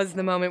 Now is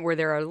the moment where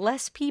there are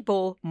less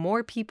people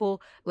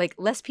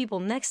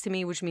next to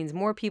me, which means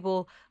more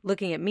people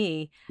looking at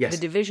me. Yes.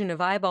 The division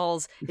of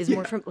eyeballs is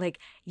more from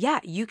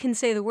you can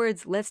say the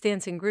words, let's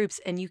dance in groups,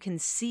 and you can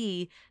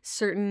see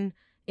certain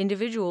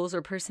individuals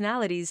or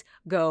personalities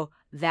go,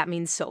 that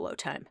means solo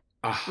time.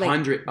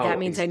 100. That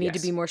means I need to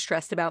be more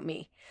stressed about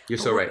me. You're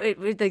so right.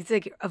 It's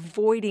like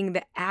avoiding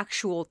the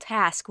actual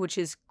task, which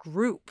is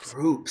groups.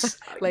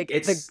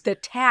 The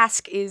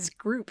task is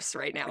groups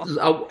right now.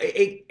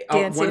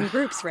 Dance in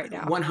groups right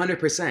now.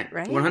 100%.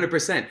 Right?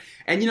 100%.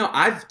 And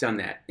I've done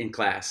that in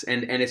class,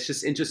 and it's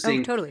just interesting.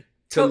 Oh, totally.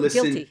 To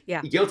listen. Guilty.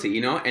 Yeah.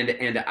 Guilty.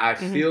 And I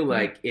feel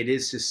like it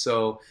is just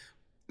so.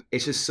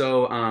 It's just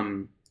so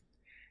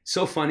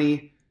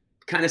funny.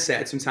 Kind of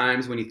sad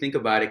sometimes when you think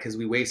about it, because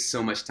we waste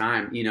so much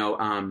time,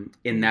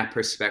 in that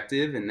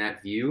perspective, in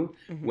that view,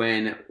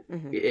 when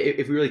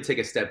if we really take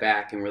a step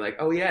back and we're like,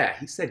 oh yeah,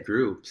 he said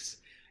groups,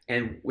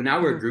 and now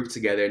we're grouped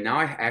together. Now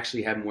I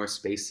actually have more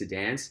space to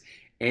dance,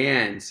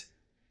 and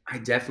I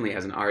definitely,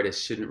 as an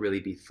artist, shouldn't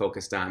really be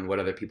focused on what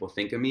other people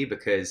think of me,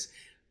 because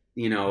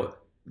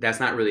that's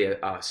not really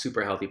a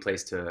super healthy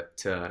place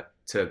to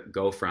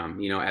go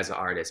from, as an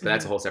artist. But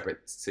that's a whole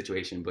separate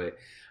situation. But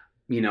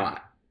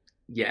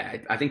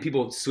I think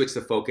people switch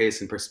the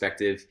focus and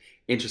perspective,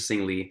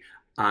 interestingly,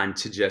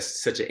 onto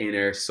just such an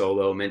inner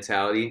solo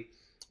mentality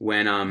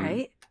when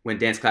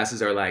dance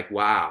classes are like,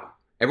 wow.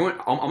 Everyone,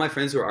 all my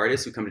friends who are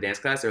artists who come to dance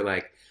class are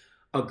like,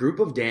 a group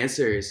of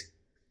dancers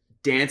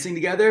dancing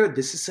together,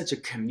 this is such a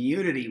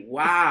community.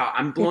 Wow,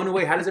 I'm blown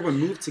away. How does everyone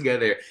move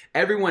together?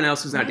 Everyone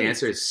else who's not a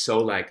dancer is so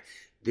like,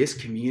 this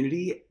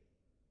community,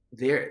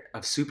 they're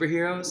of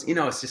superheroes.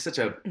 It's just such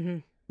a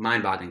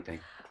mind-boggling thing.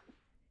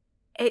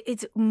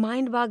 It's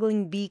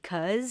mind-boggling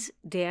because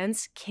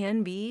dance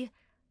can be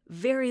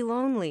very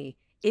lonely.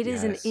 It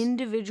is an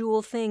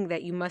individual thing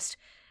that you must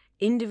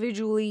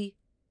individually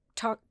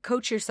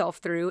coach yourself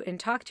through and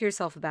talk to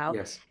yourself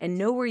about and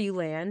know where you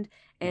land.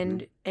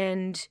 And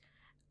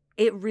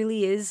it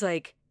really is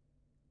like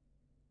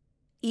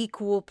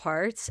equal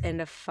parts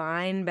and a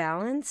fine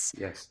balance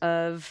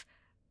of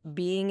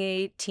being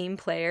a team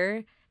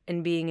player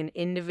and being an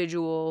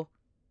individual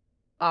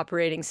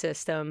operating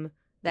system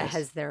that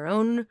has their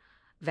own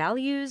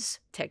values,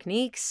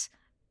 techniques,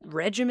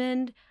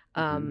 regimen,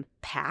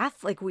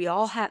 path. Like we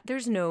all have,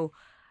 there's no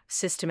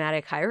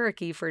systematic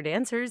hierarchy for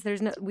dancers.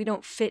 We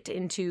don't fit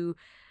into,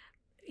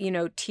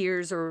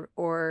 tiers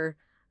or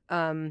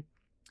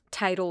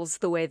titles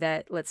the way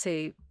that, let's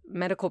say,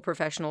 medical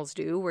professionals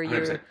do, where you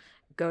 100%.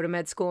 Go to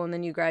med school and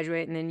then you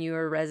graduate and then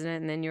you're a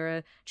resident and then you're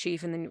a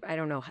chief and then I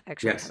don't know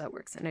actually how that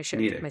works. And I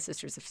should. My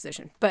sister's a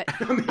physician, but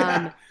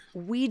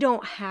we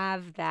don't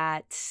have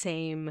that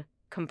same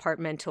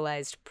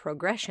compartmentalized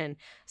progression.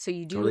 So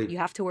you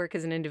have to work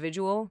as an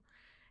individual,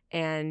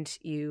 and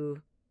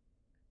you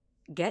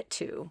get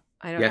to.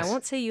 I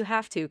won't say you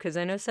have to, because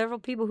I know several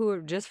people who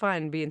are just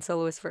fine being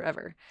soloists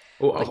forever.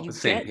 But you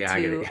get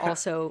to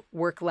also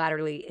work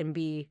laterally and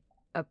be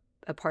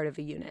a part of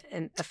a unit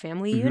and a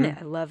family unit.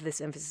 I love this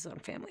emphasis on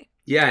family.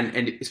 Yeah,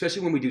 and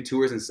especially when we do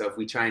tours and stuff,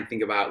 we try and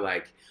think about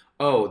like,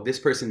 oh, this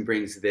person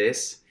brings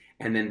this,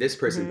 and then this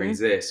person brings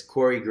this.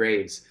 Corey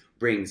Graves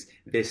brings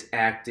this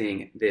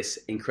acting, this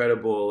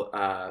incredible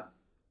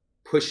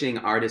pushing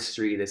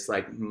artistry, this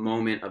like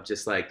moment of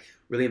just like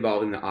really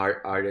involving the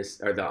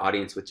artist or the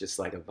audience with just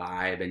like a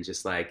vibe and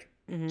just like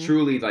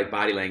truly like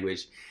body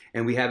language.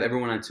 And we have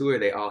everyone on tour,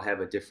 they all have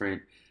a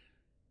different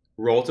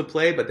role to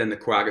play, but then the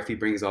choreography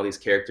brings all these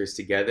characters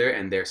together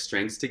and their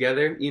strengths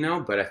together,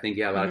 but I think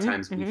a lot of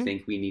times we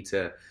think we need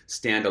to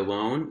stand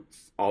alone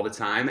all the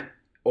time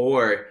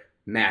or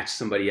match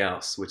somebody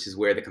else, which is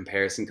where the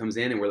comparison comes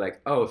in, and we're like,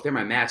 oh, if they're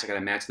my match, I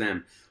gotta match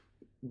them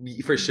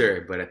for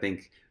sure. But I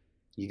think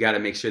you got to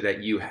make sure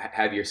that you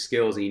have your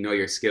skills and you know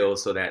your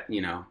skills, so that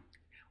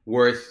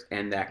worth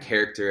and that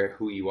character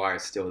who you are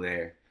is still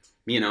there.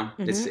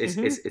 It's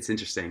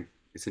interesting.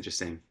 It's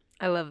interesting.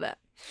 I love that.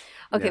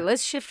 Okay,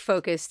 let's shift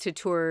focus to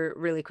tour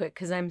really quick,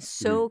 because I'm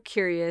so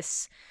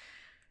curious.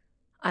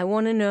 I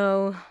want to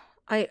know,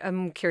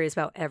 I'm curious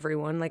about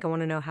everyone. Like, I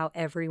want to know how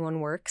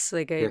everyone works.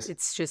 Like,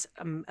 it's just,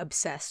 I'm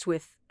obsessed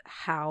with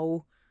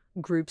how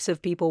groups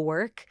of people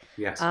work.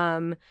 Yes.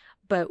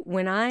 But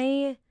when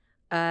I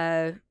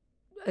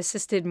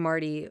assisted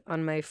Marty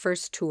on my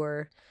first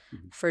tour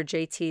for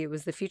JT, it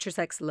was the Future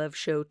Sex Love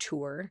Show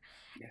tour.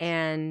 Yes.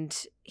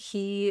 And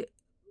he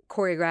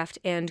choreographed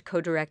and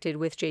co-directed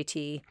with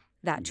JT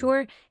that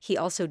tour. He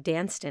also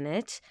danced in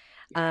it.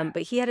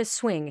 But he had a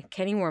swing,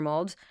 Kenny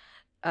Wormold,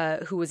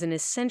 who was an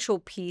essential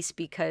piece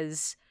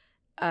because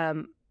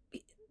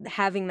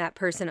having that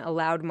person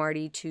allowed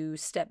Marty to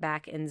step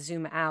back and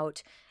zoom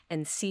out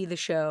and see the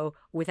show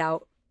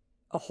without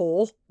a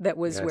hole that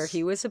was where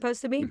he was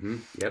supposed to be.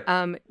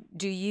 Yep.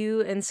 Do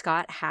you and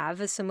Scott have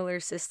a similar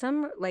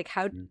system? Like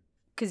how,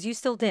 because you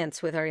still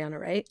dance with Ariana,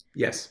 right?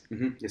 Yes.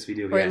 Yes, we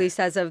do. Or at least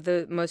as of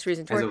the most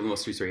recent tour. As of the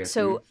most recent, yes.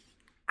 So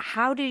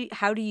how do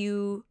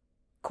you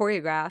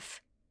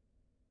choreograph,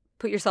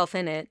 put yourself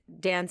in it,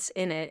 dance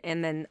in it,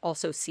 and then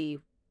also see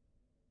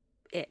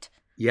it?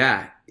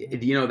 Yeah.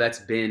 That's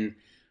been,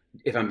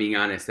 if I'm being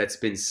honest, that's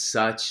been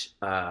such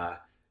a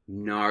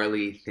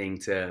gnarly thing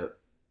to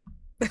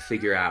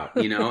figure out,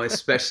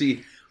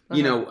 especially,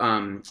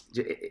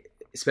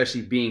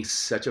 especially being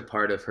such a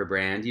part of her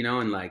brand,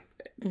 and like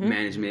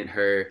management,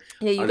 her.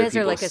 Yeah, you guys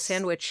are like a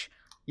sandwich.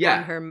 Yeah.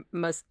 On her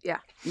most, yeah.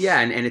 Yeah,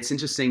 and it's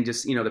interesting,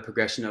 just the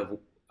progression of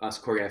us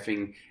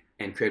choreographing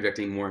and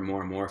choreographing more and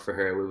more and more for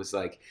her. It was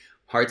like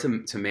hard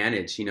to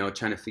manage,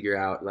 trying to figure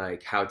out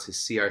like how to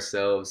see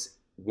ourselves.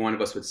 One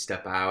of us would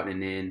step out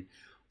and in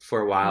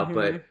for a while,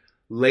 but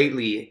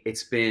lately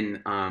it's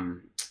been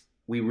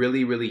we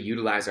really, really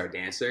utilize our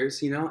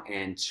dancers,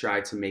 and try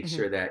to make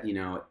sure that,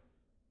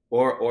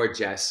 or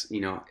Jess,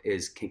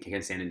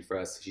 can stand in for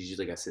us. She's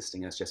usually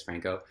assisting us, Jess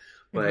Franco.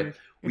 But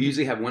we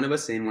usually have one of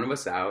us in, one of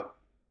us out.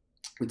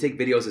 We take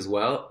videos as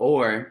well.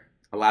 Or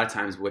a lot of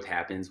times what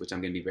happens, which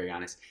I'm going to be very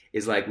honest,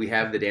 is like we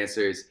have the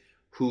dancers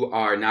who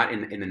are not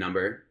in the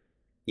number.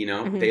 They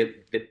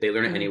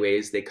learn it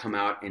anyways. They come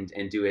out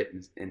and do it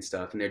and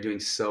stuff. And they're doing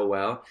so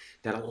well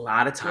that a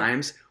lot of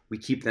times we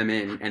keep them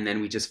in, and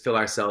then we just fill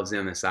ourselves in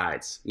on the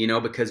sides,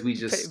 because we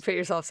just put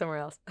yourself somewhere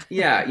else.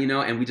 Yeah.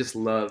 And we just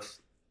love,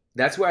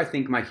 that's where I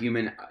think my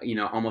human,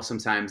 almost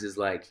sometimes is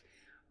like,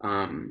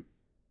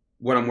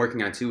 what I'm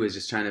working on too is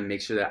just trying to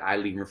make sure that I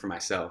leave room for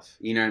myself,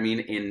 you know what I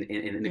mean?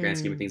 In the grand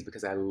scheme of things,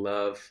 because I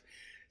love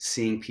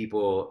seeing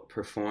people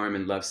perform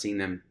and love seeing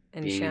them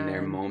and being in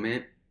their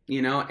moment,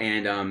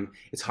 and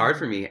it's hard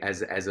for me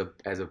as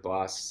a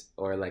boss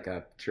or like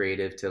a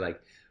creative to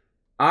like,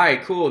 all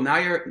right, cool. Now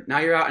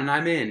you're out and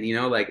I'm in,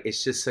 like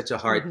it's just such a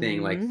hard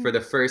thing. Like for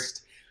the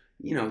first,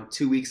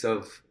 2 weeks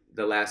of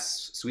the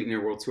last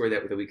Sweetener World Tour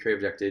that we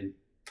choreographed,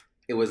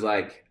 it was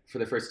like for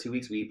the first 2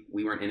 weeks we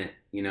weren't in it,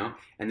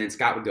 and then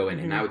Scott would go in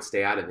and I would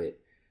stay out of it.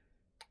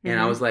 And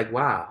I was like,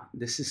 wow,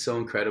 this is so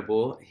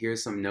incredible.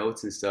 Here's some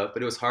notes and stuff.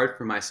 But it was hard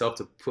for myself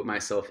to put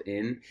myself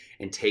in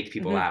and take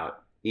people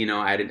out. You know,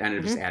 I ended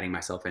up just adding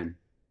myself in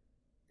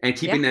and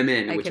keeping them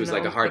in, which was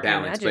like a hard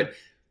balance. But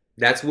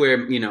that's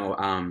where, you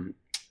know,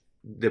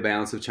 the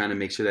balance of trying to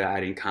make sure that I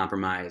didn't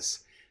compromise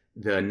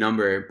the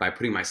number by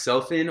putting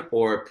myself in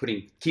or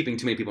keeping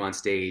too many people on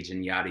stage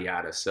and yada,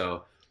 yada.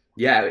 So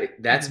yeah,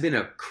 that's been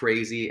a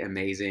crazy,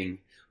 amazing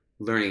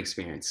learning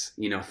experience,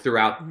 you know,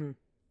 throughout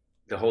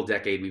the whole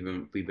decade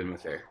we've been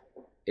with her.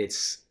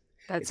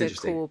 That's a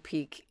cool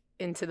peek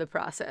into the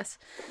process.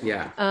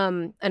 Yeah.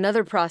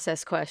 Another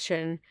process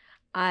question.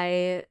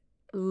 I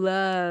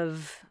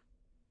love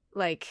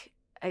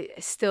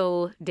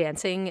still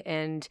dancing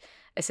and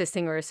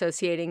assisting or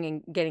associating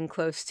and getting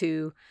close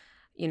to,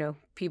 you know,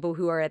 people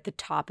who are at the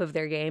top of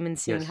their game and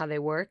seeing how they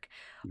work.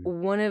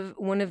 One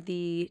of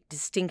the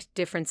distinct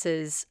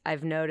differences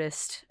I've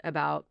noticed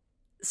about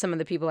some of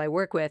the people I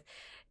work with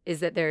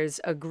is that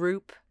there's a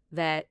group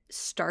that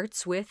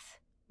starts with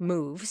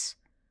moves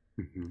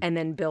and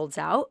then builds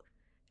out.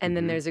 And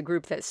then there's a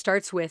group that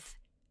starts with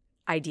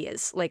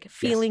ideas, like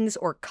feelings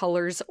or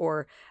colors,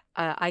 or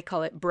I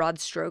call it broad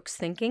strokes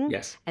thinking,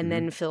 and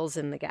then fills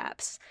in the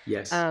gaps.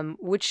 Yes.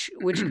 Which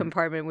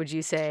compartment would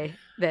you say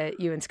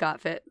that you and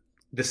Scott fit?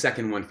 The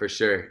second one for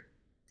sure.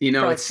 You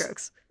know,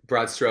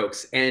 broad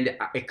strokes. And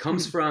it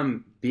comes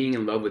from being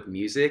in love with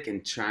music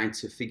and trying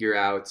to figure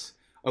out,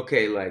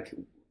 okay, like,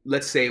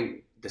 let's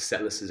say the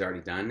set list is already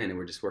done and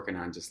we're just working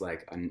on just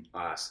like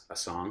a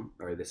song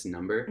or this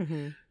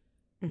number.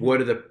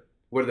 What are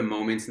the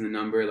moments in the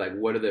number? Like,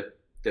 what are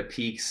the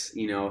peaks,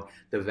 you know,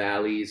 the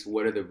valleys?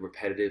 What are the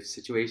repetitive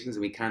situations?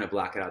 And we kind of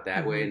block it out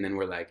that way. And then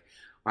we're like,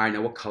 all right,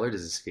 now what color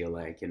does this feel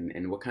like?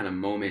 And what kind of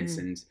moments?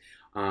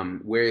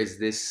 And where is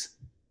this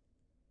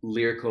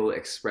lyrical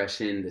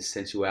expression, the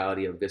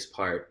sensuality of this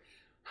part?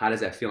 How does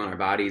that feel on our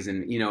bodies?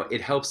 And, you know,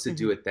 it helps to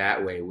do it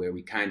that way, where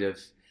we kind of,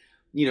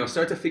 you know,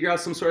 start to figure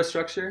out some sort of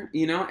structure,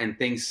 you know, and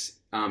things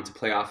to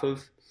play off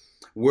of.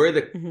 We're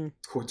the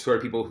sort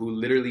of people who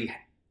literally,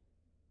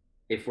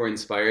 if we're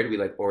inspired, we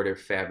like order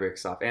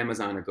fabrics off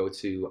Amazon or go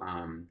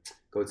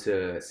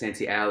to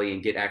Santee Alley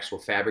and get actual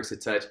fabrics to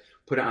touch,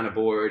 put it on a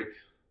board,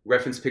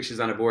 reference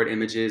pictures on a board,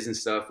 images and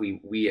stuff.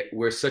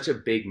 We're such a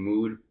big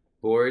mood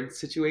board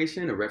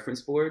situation, a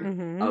reference board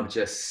of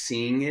just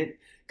seeing it.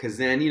 Cause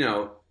then, you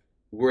know,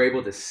 we're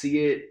able to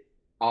see it,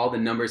 all the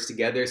numbers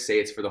together, say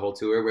it's for the whole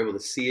tour. We're able to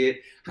see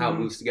it, how it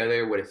moves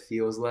together, what it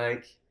feels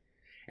like.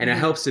 And it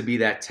helps to be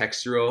that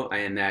textural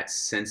and that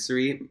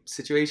sensory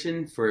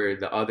situation for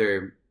the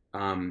other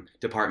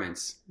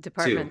departments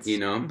too, you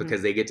know,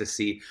 because they get to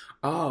see,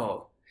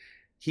 oh,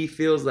 they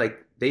feel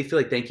like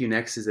Thank You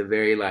Next is a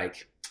very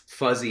like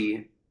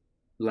fuzzy,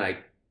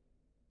 like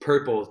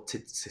purple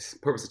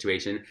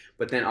situation,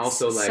 but then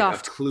also like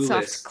soft, a clueless,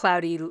 soft,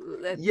 cloudy,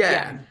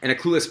 and a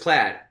clueless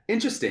plaid.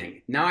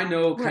 Interesting. Now I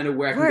know kind of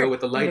where I can go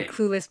with the lighting. A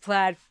clueless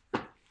plaid.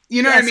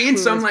 You know what I mean?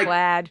 So I'm like,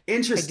 plaid.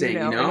 Interesting.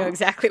 I know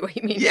exactly what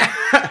you mean.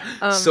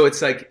 Yeah. So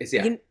it's like,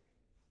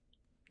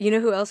 You know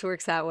who else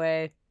works that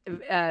way?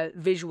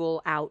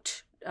 Visual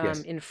out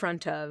in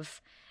front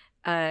of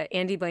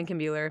Andy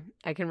Blankenbuehler.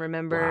 I can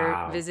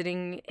remember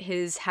visiting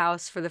his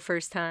house for the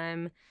first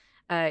time.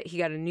 He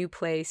got a new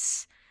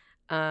place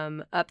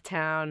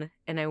uptown,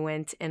 and I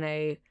went,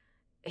 and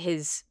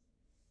his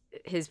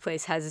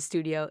place has a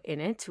studio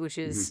in it, which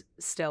is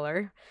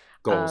stellar.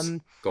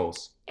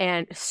 Goals.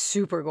 And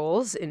super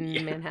goals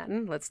in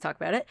Manhattan. Let's talk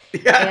about it.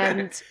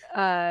 Yeah.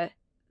 And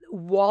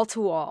wall to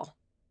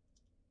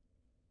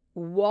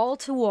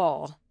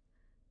wall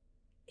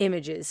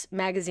images,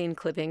 magazine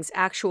clippings,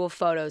 actual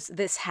photos,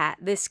 this hat,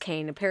 this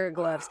cane, a pair of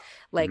gloves,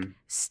 like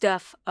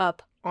stuff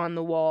up on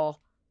the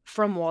wall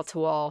from wall to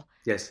wall.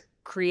 Yes.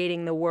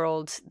 Creating the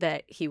world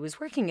that he was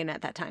working in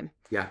at that time.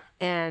 Yeah.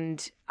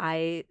 And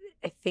I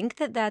think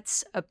that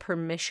that's a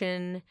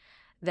permission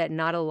that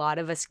not a lot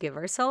of us give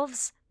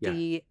ourselves.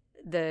 Yeah.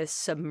 The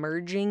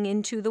submerging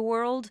into the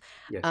world,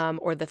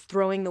 or the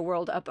throwing the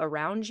world up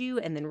around you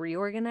and then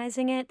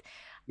reorganizing it.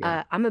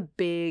 Yeah. I'm a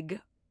big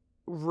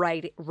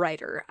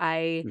writer.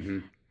 I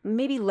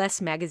maybe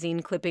less magazine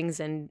clippings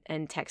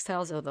and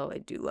textiles, although I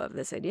do love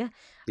this idea.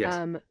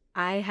 Yes.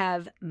 I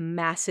have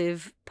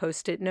massive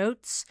Post-it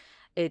notes.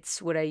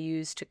 It's what I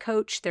use to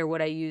coach. They're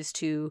what I use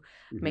to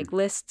make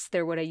lists.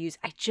 They're what I use.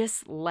 I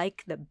just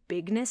like the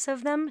bigness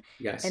of them,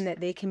 and that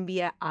they can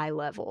be at eye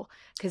level.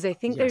 Because I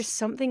think there's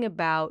something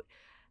about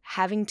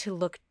having to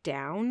look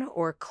down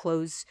or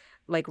close,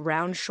 like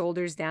round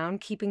shoulders down,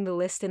 keeping the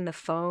list in the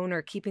phone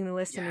or keeping the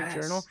list in a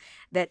journal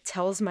that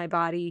tells my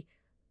body,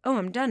 oh,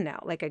 I'm done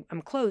now. Like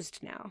I'm closed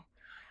now.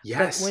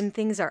 Yes. But when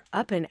things are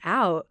up and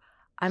out,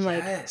 I'm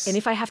like, and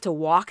if I have to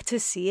walk to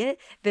see it,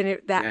 then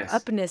that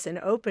upness and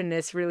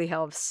openness really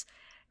helps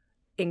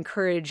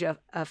encourage a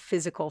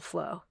physical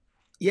flow.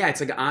 Yeah,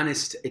 it's like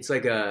honest. It's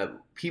like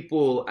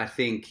people. I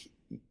think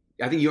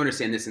you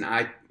understand this, and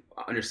I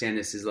understand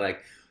this, is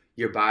like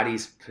your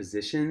body's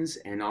positions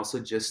and also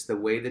just the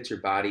way that your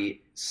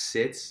body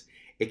sits.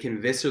 It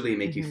can viscerally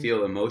make you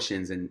feel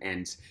emotions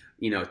and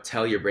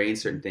tell your brain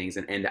certain things.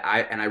 And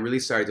I really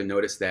started to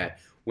notice that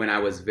when I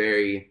was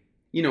very,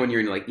 when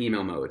you're in like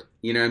email mode,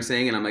 you know what I'm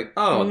saying? And I'm like,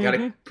 oh, I've got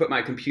to put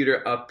my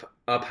computer up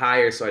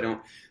higher so I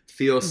don't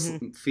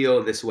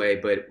feel this way.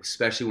 But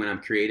especially when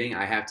I'm creating,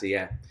 I have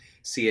to,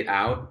 see it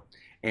out.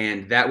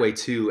 And that way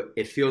too,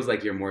 it feels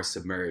like you're more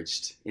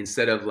submerged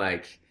instead of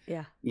like,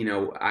 I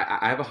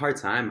have a hard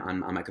time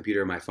on my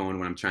computer or my phone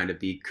when I'm trying to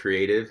be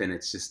creative. And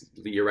it's just,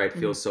 you're right,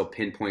 feels so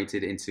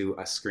pinpointed into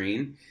a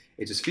screen.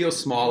 It just feels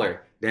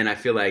smaller. Then I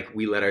feel like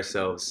we let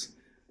ourselves,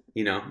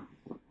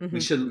 we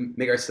should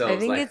make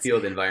ourselves like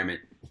feel the environment.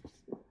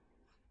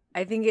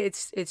 I think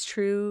it's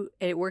true.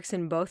 It works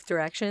in both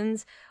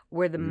directions.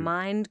 Where the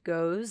mind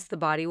goes, the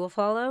body will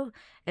follow.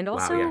 And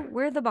also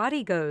where the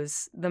body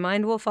goes, the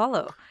mind will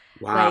follow.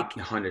 Wow, like,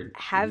 100.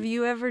 Have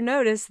you ever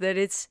noticed that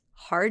it's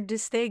hard to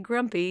stay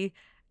grumpy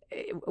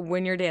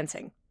when you're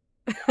dancing?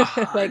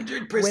 Like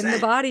 100%. When the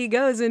body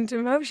goes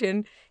into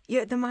motion,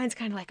 the mind's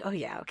kind of like, oh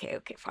yeah, okay,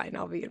 fine,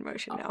 I'll be in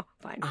motion now,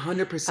 fine.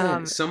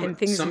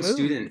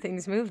 100%.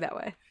 Things move that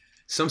way.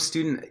 Some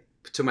student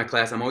to my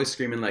class, I'm always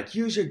screaming like,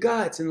 use your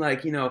guts and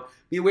like,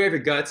 be aware of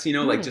your guts,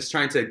 like just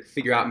trying to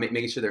figure out,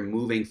 making sure they're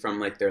moving from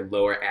like their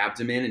lower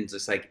abdomen and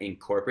just like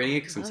incorporating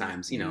it. Cause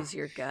sometimes, use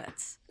your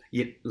guts.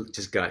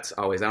 Just guts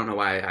always. I don't know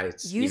why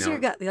use your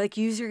gut. Like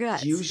use your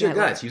guts. Use your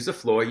guts. Use the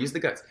floor. Use the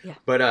guts. Yeah.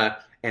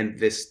 But and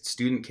this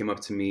student came up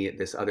to me.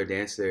 This other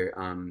dancer,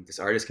 this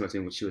artist came up to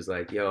me, and she was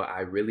like, "Yo,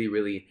 I really,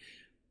 really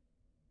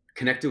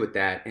connected with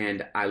that,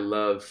 and I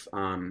love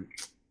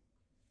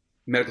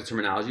medical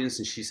terminology." And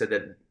she said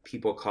that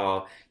people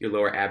call your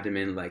lower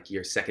abdomen like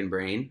your second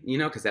brain,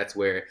 because that's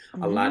where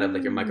a lot of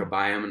like your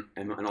microbiome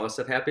and all that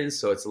stuff happens.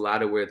 So it's a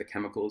lot of where the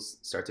chemicals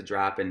start to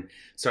drop and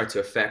start to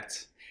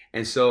affect.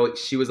 And so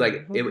she was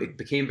like, it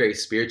became very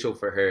spiritual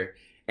for her,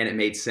 and it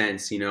made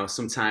sense.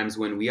 Sometimes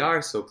when we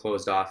are so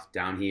closed off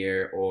down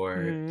here,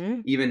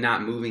 or even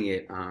not moving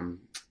it,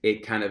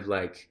 it kind of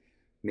like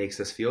makes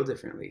us feel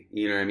differently.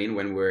 You know what I mean?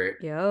 When we're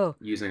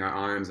using our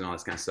arms and all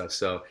this kind of stuff.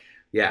 So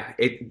yeah,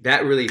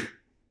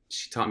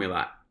 she taught me a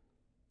lot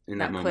in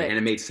that moment, and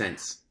it made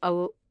sense.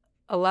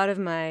 A lot of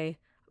my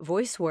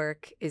voice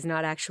work is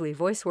not actually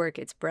voice work;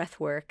 it's breath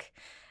work.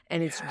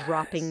 And it's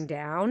dropping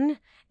down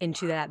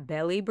into that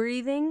belly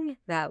breathing,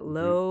 that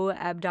low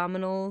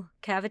abdominal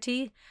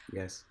cavity.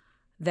 Yes.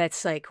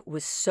 That's like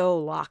was so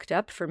locked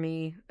up for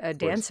me, a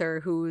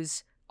dancer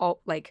who's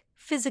all like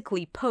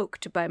physically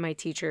poked by my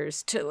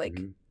teachers to like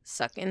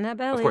suck in that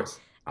belly. Of course.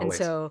 Always.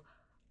 And so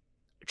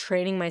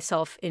training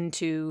myself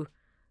into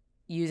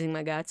using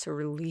my guts or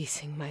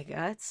releasing my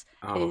guts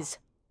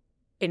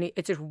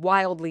it's a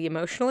wildly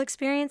emotional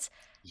experience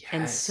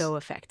and so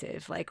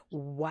effective. Like,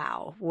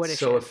 wow, what a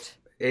shift.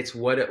 It's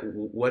what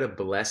a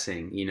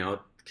blessing,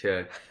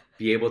 to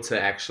be able to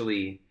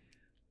actually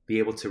be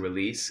able to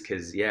release.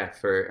 Because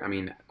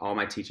all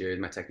my teachers,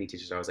 my technique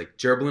teachers, I was like,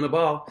 gerbil in a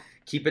ball,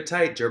 keep it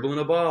tight, gerbil in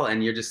a ball.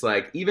 And you're just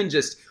like, even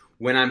just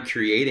when I'm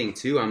creating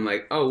too, I'm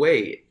like, oh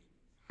wait,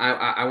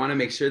 I want to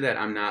make sure that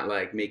I'm not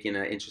like making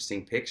an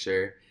interesting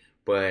picture,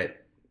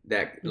 but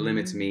that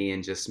limits me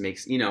and just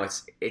makes,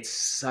 it's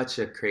such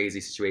a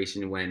crazy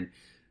situation when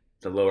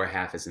the lower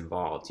half is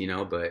involved,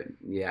 but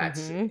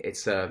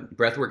it's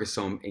breath work is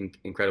so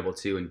incredible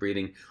too. And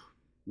breathing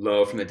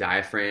low from the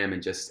diaphragm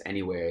and just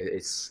anywhere.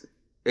 It's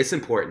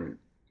important.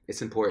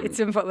 It's important.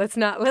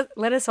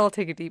 Let us all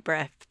take a deep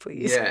breath,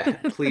 please. Yeah,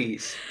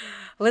 please.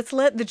 Let's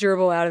let the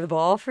gerbil out of the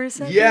ball for a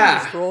second.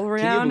 Yeah. Just roll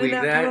around in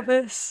that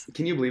pelvis.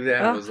 Can you believe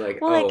that? I was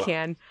like, I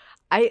can.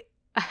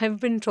 I've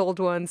been told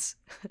once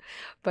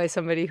by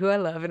somebody who I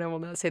love, and I will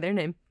not say their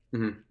name,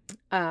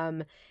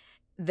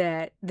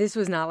 that this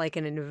was not like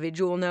an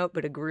individual note,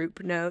 but a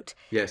group note.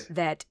 Yes.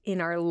 That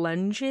in our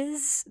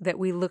lunges, that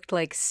we looked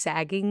like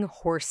sagging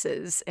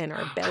horses and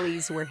our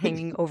bellies were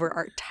hanging over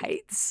our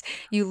tights.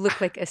 You look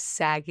like a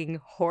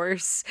sagging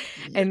horse.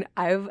 And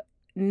I've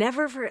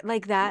never,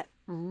 like that,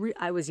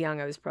 I was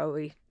young. I was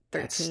probably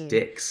 13. That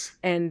sticks.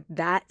 And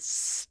that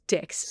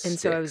sticks. And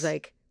so I was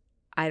like,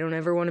 I don't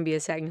ever want to be a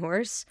sagging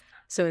horse.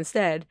 So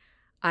instead,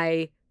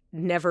 I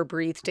never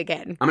breathed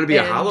again. I'm going to be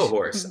a hollow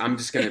horse. I'm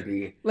just going to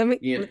be...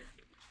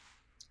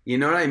 You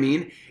know what I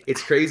mean?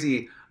 It's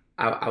crazy.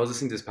 I was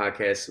listening to this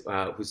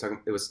podcast. Who's talking?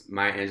 It was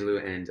Maya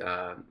Angelou and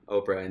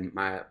Oprah, and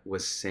Maya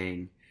was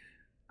saying,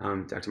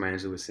 Dr. Maya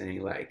Angelou was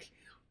saying, like,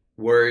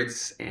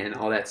 words and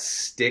all that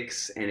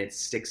sticks, and it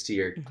sticks to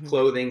your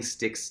clothing,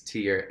 sticks to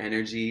your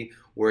energy.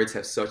 Words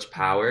have such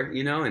power,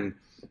 and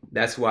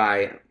that's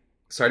why.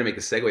 Sorry to make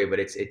the segue, but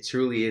it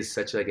truly is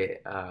such like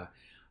a.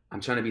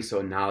 I'm trying to be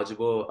so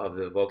knowledgeable of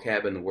the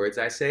vocab and the words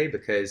I say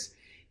because.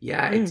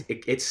 Yeah,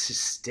 it just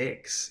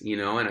sticks,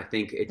 and I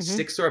think it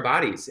sticks to our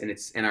bodies,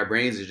 and our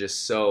brains are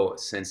just so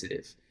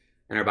sensitive,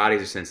 and our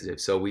bodies are sensitive,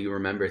 so we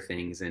remember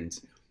things,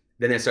 and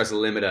then it starts to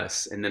limit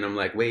us, and then I'm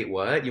like, wait,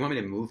 what? You want me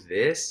to move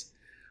this?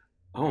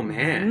 Oh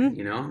man,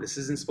 this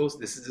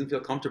doesn't feel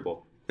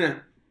comfortable.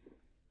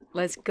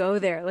 Let's go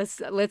there.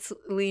 Let's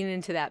lean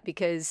into that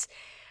because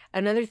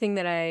another thing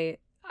that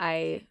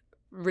I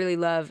really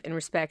love and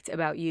respect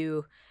about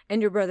you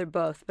and your brother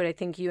both, but I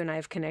think you and I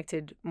have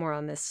connected more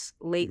on this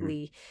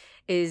lately,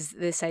 is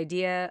this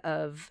idea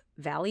of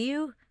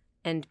value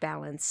and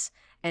balance,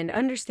 and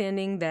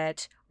understanding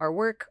that our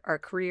work, our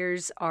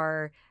careers,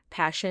 our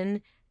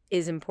passion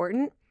is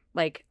important.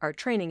 Like our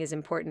training is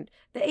important.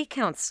 The 8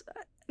 counts,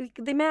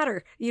 they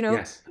matter,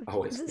 Yes,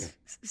 always.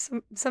 Yeah.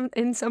 Some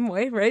in some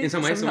way, right? In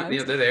some way,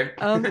 they're there.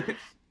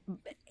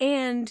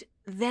 And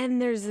then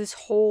there's this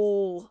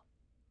whole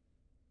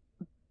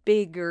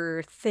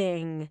bigger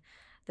thing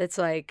that's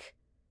like,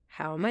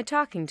 how am I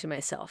talking to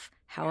myself?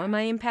 How am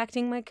I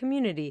impacting my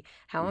community?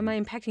 How am I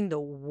impacting the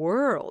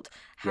world?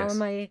 How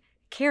am I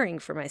caring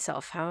for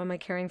myself? How am I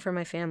caring for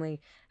my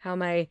family? How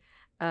am I,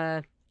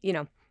 the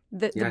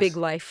big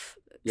life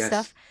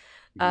stuff?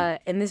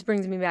 And this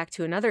brings me back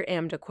to another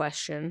AMDA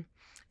question.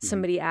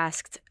 Somebody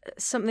asked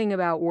something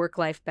about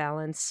work-life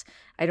balance.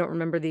 I don't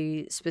remember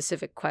the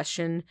specific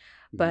question,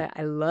 but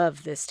I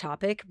love this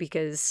topic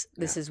because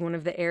this is one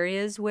of the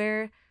areas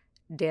where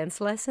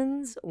dance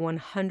lessons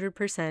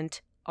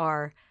 100%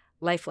 are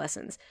life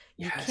lessons.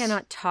 You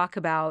cannot talk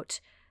about,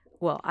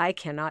 I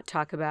cannot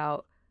talk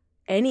about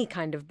any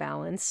kind of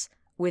balance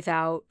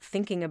without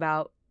thinking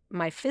about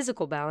my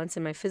physical balance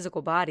and my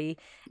physical body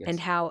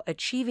and how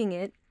achieving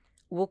it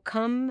will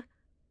come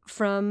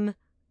from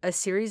a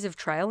series of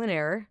trial and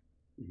error.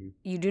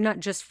 You do not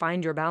just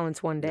find your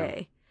balance one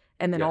day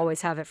and then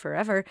always have it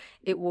forever.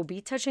 It will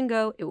be touch and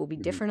go. It will be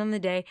different on the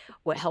day.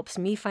 What helps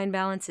me find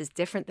balance is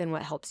different than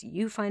what helps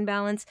you find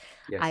balance.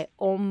 I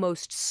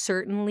almost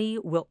certainly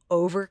will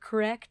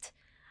overcorrect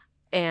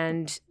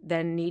and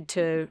then need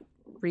to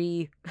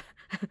recorrect.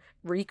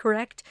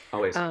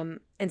 Always. And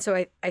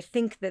so I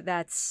think that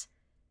that's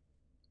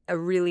a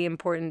really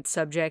important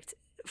subject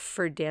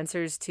for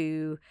dancers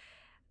to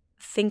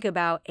think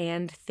about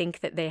and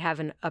think that they have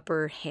an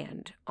upper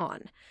hand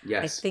on.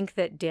 Yes. I think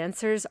that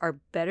dancers are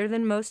better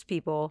than most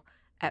people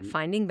at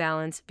finding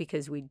balance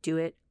because we do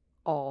it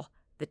all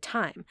the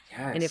time.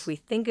 Yes. And if we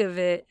think of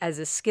it as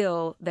a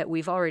skill that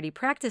we've already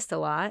practiced a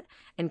lot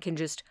and can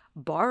just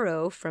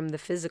borrow from the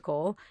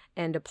physical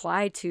and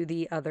apply to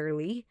the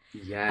otherly,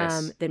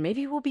 then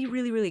maybe we'll be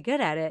really, really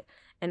good at it.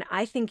 And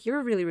I think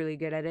you're really, really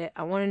good at it.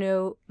 I want to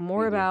know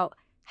more about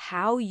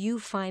how you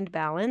find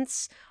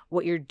balance,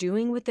 what you're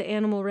doing with the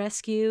animal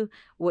rescue,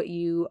 what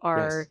you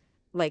are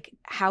like,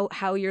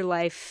 how your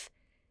life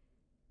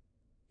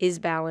is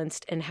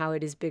balanced and how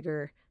it is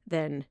bigger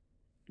than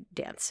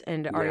dance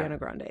and Ariana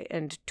Grande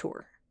and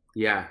tour.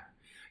 Yeah.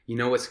 You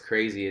know what's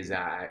crazy is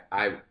that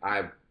I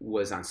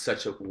was on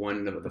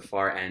one of the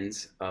far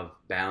ends of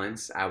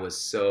balance. I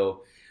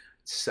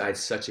had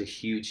such a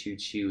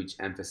huge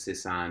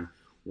emphasis on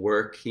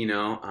work,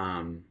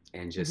 and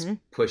just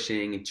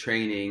pushing and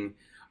training.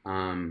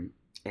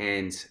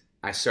 And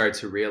I started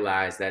to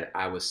realize that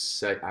I was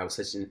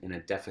such in a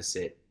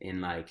deficit in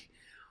like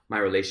my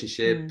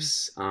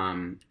relationships,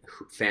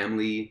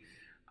 family,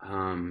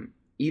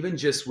 even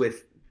just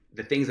with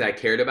the things that I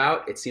cared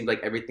about. It seemed like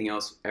everything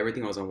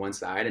was on one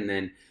side. And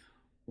then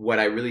what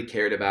I really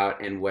cared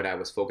about and what I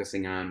was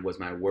focusing on was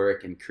my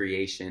work and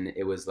creation.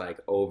 It was like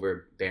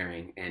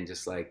overbearing and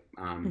just like,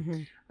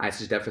 I had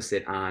such a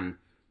deficit on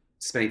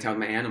spending time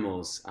with my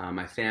animals,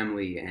 my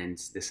family, and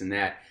this and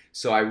that.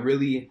 So I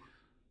really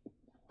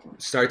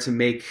started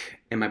to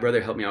and my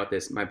brother helped me out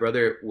with this. My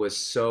brother was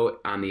so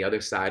on the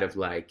other side of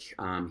like,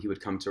 he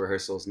would come to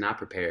rehearsals not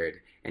prepared,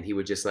 and he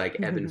would just like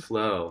ebb and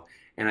flow.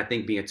 And I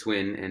think being a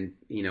twin, and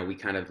we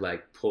kind of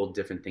like pulled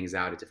different things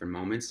out at different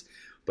moments,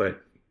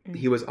 but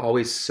he was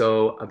always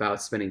so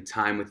about spending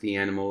time with the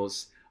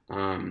animals.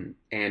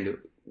 And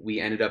we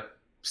ended up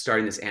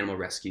starting this animal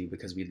rescue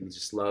because we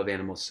just love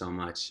animals so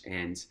much.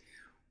 And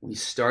we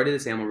started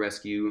this animal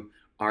rescue.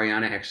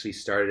 Ariana actually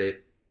started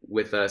it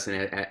with us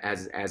and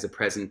as a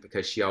present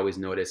because she always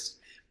noticed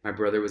my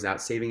brother was out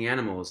saving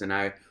animals and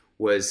I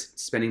was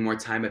spending more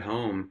time at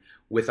home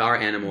with our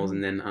animals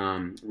and then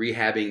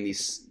rehabbing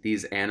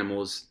these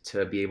animals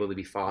to be able to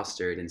be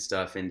fostered and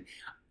stuff. And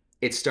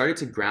it started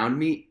to ground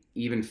me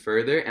even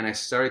further. And I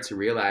started to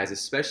realize,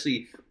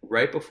 especially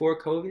right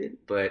before COVID,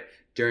 but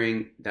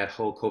during that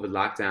whole COVID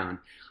lockdown,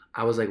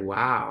 I was like,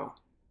 wow,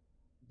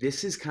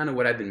 this is kind of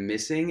what I've been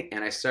missing.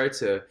 And I started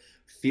to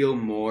feel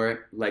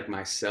more like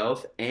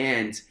myself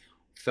and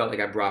felt like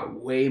I brought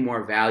way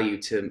more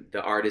value to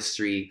the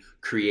artistry,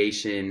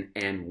 creation,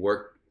 and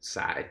work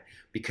side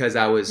because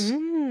I was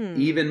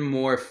even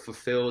more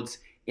fulfilled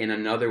in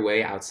another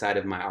way outside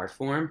of my art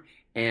form.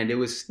 And it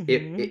was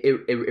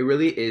it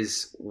really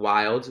is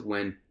wild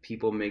when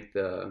people make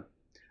the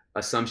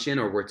assumption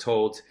or we're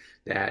told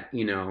that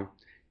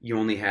you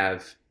only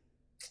have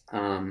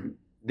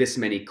this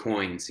many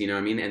coins, you know what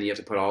I mean, and you have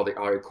to put all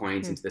your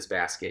coins into this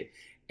basket.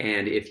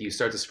 And if you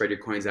start to spread your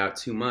coins out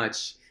too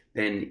much,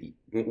 then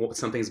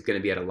something's going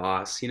to be at a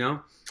loss,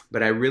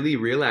 But I really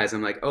realized,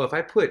 I'm like, oh, if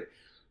I put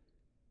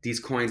these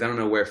coins, I don't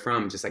know where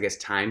from, just I guess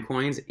time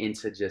coins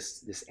into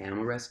just this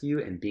animal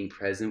rescue and being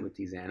present with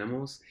these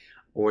animals,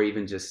 or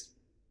even just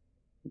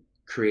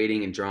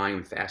creating and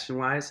drawing fashion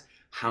wise,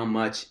 how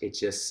much it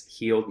just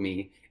healed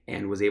me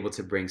and was able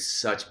to bring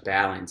such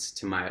balance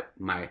to my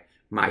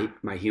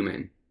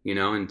human, you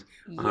know, and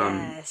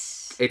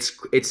yes,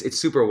 it's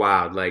super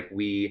wild. Like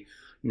we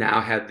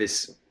now have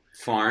this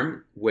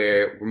farm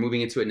where we're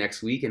moving into it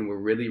next week, and we're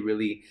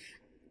really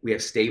we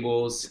have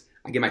stables.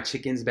 I get my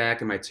chickens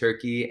back and my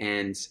turkey,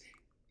 and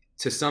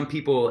to some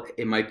people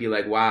it might be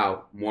like,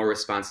 wow, more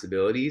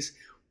responsibilities,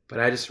 but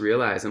I just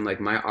realized I'm like,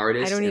 my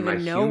artist, I don't and my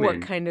even know human,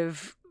 what kind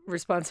of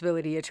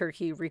responsibility a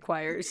turkey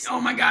requires. oh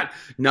my god,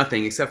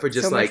 nothing except for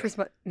just so like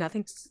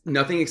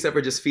nothing except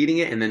for just feeding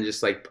it, and then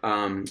just like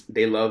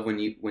they love when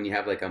you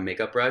have like a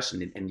makeup brush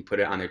and you put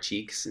it on their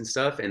cheeks and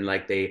stuff, and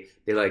like they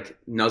like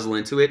nuzzle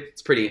into it.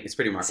 It's pretty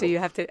remarkable. So you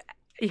have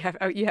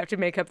to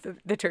make up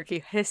the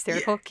turkey.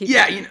 Hysterical.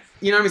 Yeah,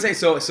 you know what I'm saying.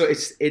 So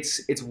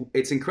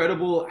it's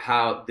incredible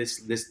how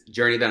this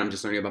journey that I'm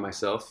just learning about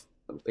myself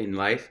in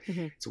life.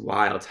 Mm-hmm. It's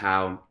wild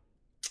how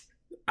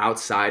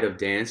outside of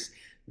dance,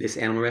 this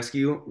animal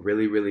rescue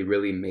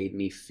really made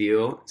me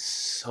feel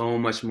so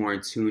much more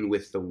in tune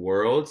with the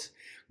world,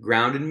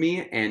 grounded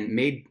me, and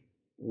made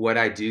what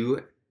I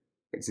do,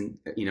 it's,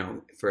 you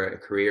know, for a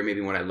career,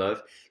 maybe what I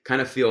love, kind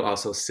of feel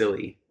also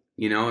silly,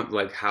 you know,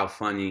 like how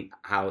funny,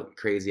 how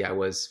crazy I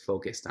was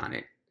focused on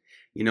it.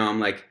 You know, I'm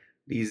like,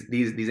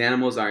 these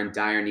animals are in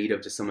dire need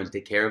of just someone to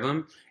take care of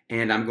them,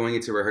 and I'm going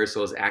into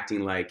rehearsals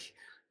acting like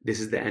this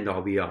is the end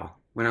all be all,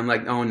 when I'm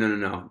like, oh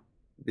no,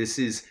 this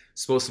is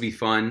supposed to be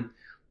fun,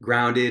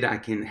 grounded. I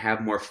can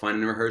have more fun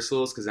in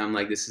rehearsals because I'm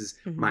like, this is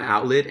my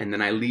outlet, and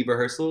then I leave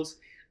rehearsals,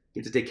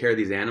 get to take care of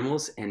these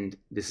animals, and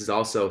this is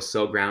also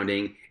so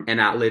grounding and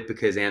outlet,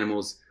 because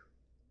animals,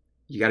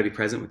 you got to be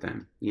present with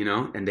them, you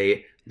know, and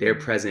they're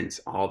present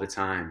all the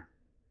time.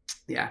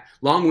 Yeah,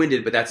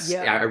 long-winded, but that's,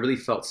 yeah. I really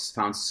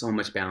found so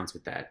much balance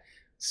with that,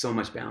 so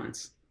much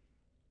balance.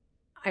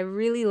 I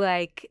really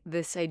like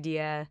this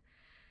idea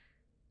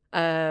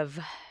of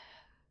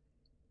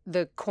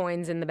the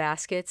coins in the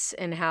baskets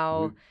and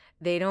how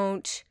they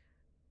don't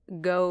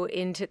go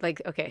into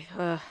like, okay,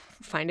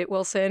 find it,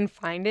 Wilson,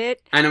 find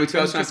it. I know, we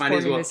try to find it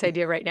as well. This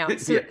idea right now.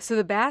 So, yeah. So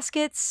the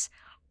baskets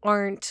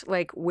aren't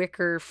like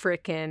wicker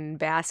frickin'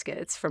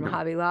 baskets from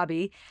Hobby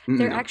Lobby.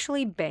 They're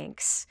actually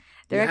banks.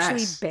 They're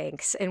actually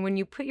banks. And when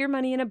you put your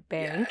money in a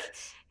bank,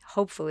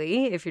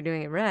 hopefully, if you're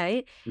doing it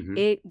right,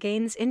 it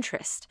gains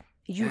interest.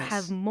 You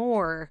have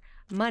more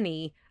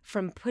money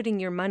from putting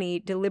your money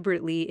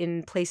deliberately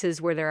in places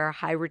where there are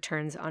high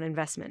returns on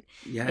investment.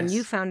 Yes. And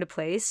you found a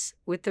place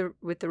with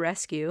the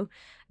rescue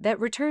that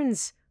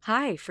returns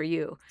high for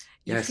you.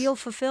 You feel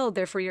fulfilled,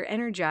 therefore you're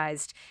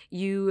energized.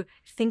 You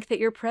think that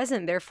you're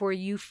present, therefore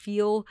you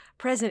feel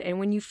present. And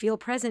when you feel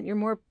present, you're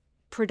more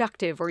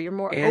productive, or you're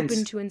more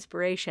open to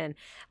inspiration.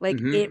 Like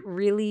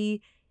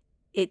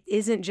it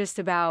isn't just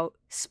about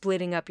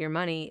splitting up your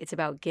money. It's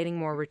about getting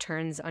more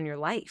returns on your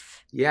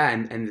life. Yeah,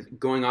 and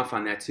going off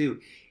on that too,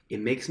 it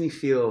makes me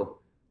feel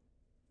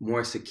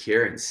more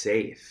secure and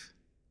safe.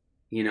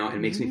 You know, it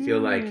makes me feel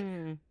like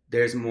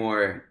there's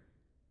more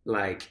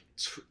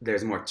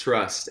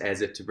trust,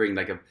 as if to bring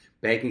like a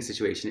banking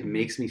situation. It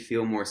makes me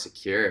feel more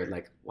secure.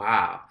 Like,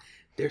 wow,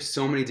 there's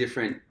so many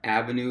different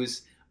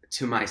avenues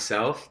to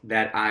myself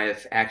that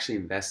I've actually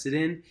invested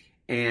in.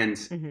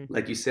 And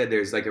like you said,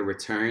 there's like a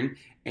return,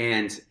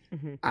 and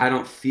I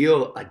don't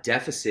feel a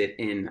deficit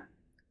in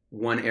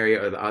one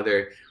area or the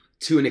other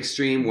to an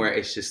extreme where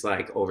it's just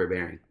like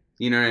overbearing.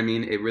 You know what I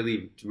mean? It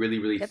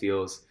really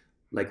feels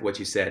like what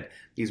you said,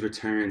 these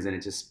returns, and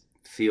it just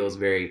feels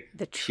very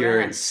pure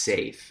and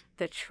safe.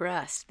 The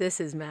trust. This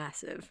is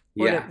massive.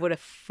 What a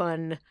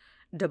fun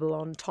double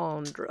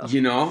entendre. You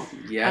know?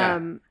 Yeah.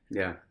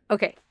 Yeah.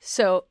 Okay.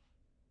 So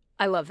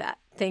I love that.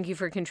 Thank you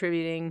for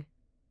contributing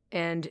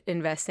and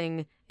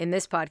investing in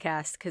this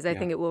podcast, because I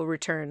think it will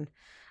return.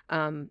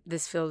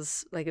 This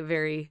feels like a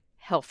very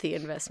healthy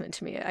investment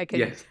to me. I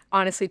could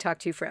honestly talk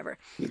to you forever.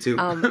 Me too.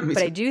 But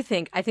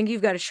I think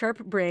you've got a sharp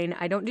brain.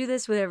 I don't do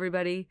this with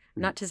everybody.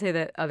 Not to say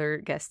that other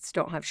guests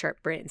don't have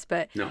sharp brains,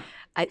 but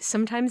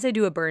sometimes I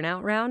do a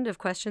burnout round of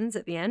questions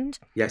at the end.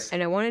 Yes.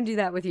 And I want to do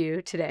that with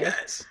you today.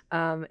 Yes.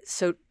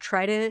 So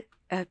try to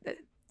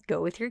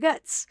go with your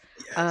guts.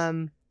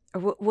 Yes.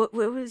 What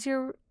was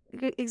your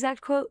exact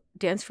quote?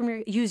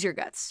 Use your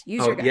guts.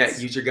 Use your guts. Yeah,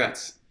 use your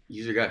guts.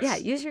 Use your guts. Yeah,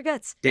 use your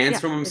guts. Dance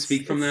from them,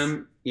 speak from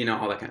them, you know,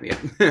 all that kind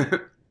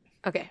of,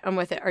 Okay, I'm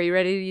with it. Are you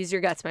ready to use your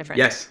guts, my friend?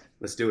 Yes,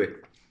 let's do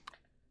it.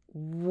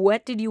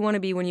 What did you want to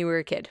be when you were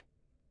a kid?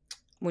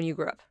 When you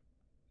grew up?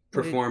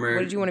 Performer.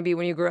 What did you want to be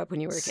when you grew up when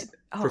you were a kid?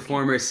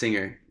 Performer,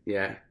 singer,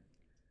 yeah.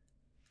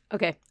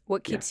 Okay,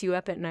 what keeps you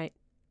up at night?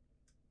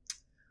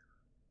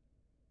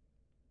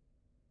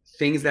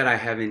 Things that I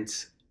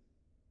haven't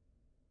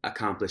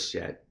accomplished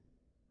yet,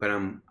 but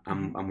I'm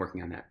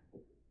working on that.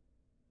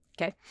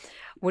 Okay.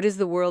 What does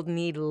the world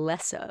need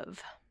less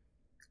of?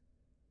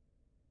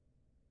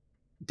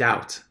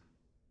 Doubt.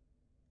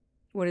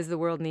 What does the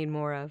world need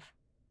more of?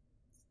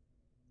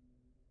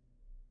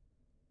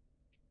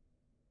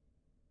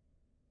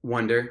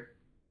 Wonder.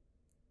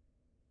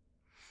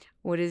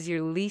 What is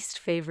your least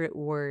favorite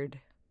word?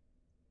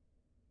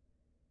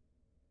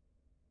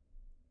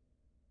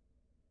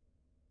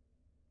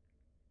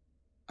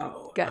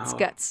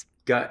 Guts.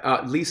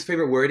 Least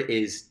favorite word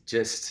is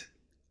just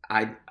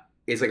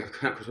it's like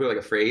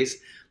a phrase,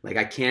 like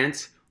I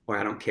can't or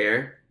I don't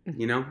care,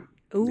 you know?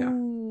 Ooh, yeah.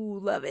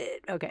 Love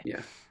it. Okay.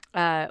 Yeah.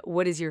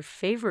 What is your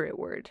favorite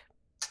word?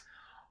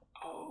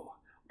 Oh,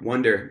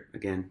 wonder.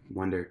 Again,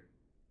 wonder.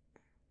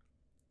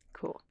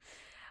 Cool.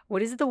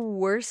 What is the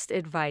worst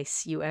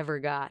advice you ever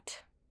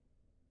got?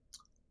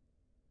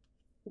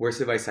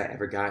 Worst advice I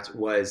ever got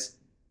was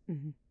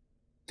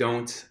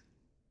don't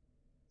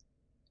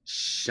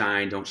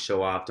shine, don't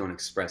show off, don't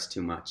express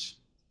too much.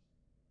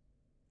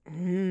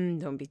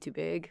 Don't be too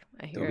big.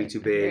 Don't be too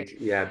big.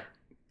 Yeah.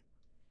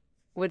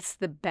 What's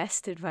the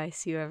best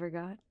advice you ever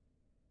got?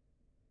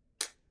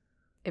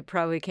 It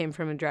probably came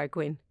from a drag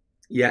queen.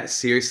 Yeah,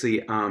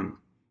 seriously.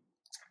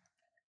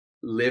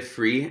 Live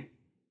free,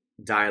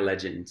 die a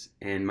legend.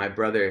 And my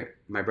brother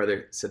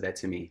said that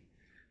to me.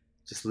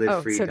 Just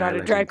live free, so die not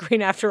legend. A drag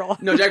queen after all.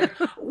 No,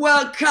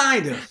 well,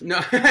 kind of.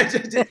 No,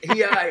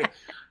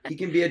 he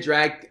can be a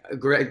drag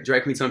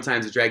queen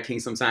sometimes, a drag king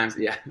sometimes.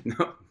 Yeah,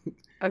 no.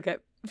 Okay,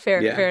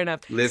 fair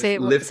enough. Live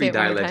free,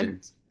 die a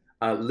legend.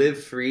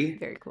 Live free.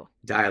 Very cool.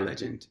 Die a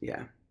legend.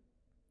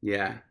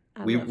 Yeah.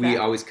 We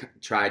always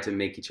try to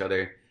make each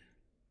other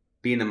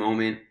be in the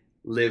moment,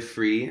 live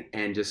free,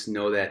 and just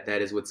know that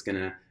is what's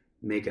gonna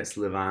make us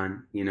live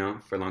on. You know,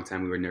 for a long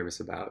time we were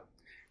nervous about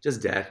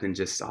just death and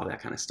just all that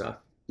kind of stuff.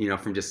 You know,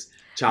 from just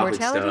childhood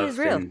mortality stuff. Is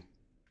real. And,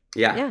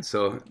 yeah.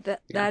 So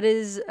that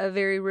is a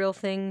very real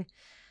thing.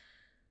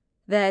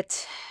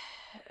 That,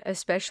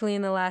 especially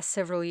in the last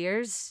several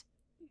years,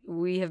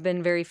 we have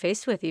been very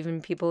faced with. Even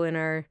people in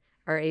our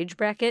age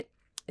bracket.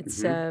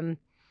 It's that's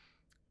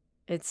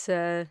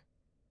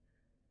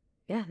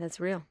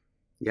real.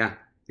 Yeah,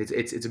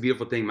 it's a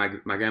beautiful thing. My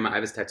grandma, I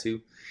have this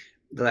tattoo.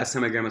 The last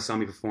time my grandma saw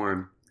me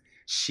perform,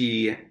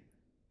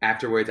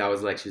 afterwards I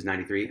was like, she was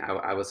 93.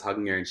 I was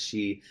hugging her and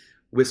she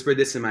whispered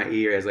this in my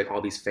ear as like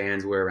all these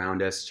fans were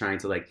around us trying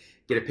to like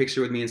get a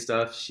picture with me and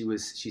stuff. She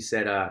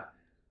said,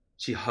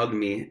 she hugged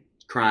me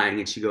crying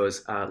and she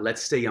goes,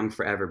 let's stay young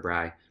forever,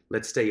 Bri.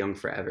 Let's stay young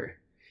forever.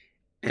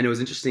 And it was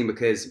interesting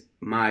because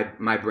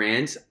my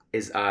brand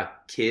is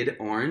Kid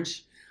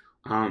Orange,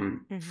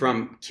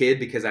 from Kid,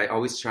 because I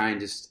always try and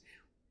just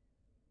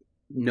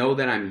know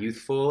that I'm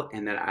youthful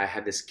and that I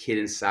have this kid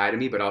inside of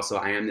me, but also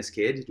I am this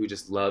kid who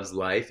just loves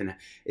life and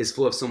is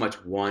full of so much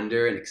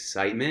wonder and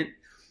excitement.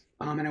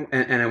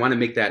 And I want to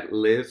make that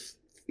live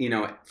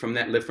from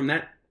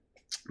that.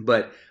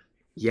 But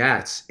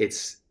yeah,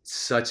 it's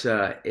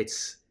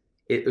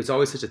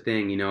always such a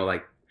thing, you know,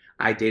 like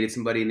I dated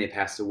somebody and they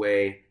passed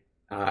away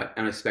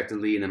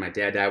unexpectedly, and then my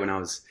dad died when I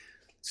was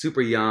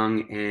super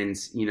young, and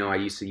you know I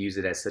used to use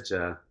it as such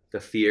the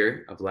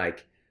fear of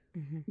like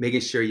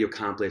making sure you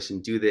accomplish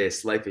and do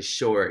this, life is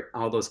short,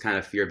 all those kind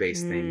of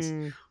fear-based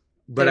things.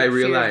 But I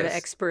realized the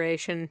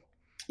expiration.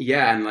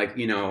 Yeah, and like,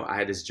 you know, I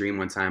had this dream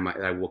one time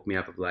that woke me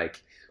up of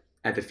like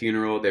at the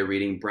funeral they're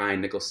reading Brian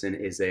Nicholson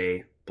is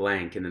a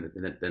blank, and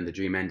then the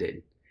dream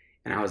ended,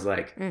 and I was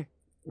like,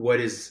 what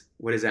does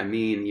that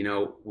mean? You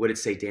know, would it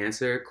say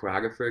dancer,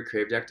 choreographer,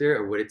 creative director,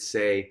 or would it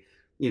say,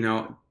 you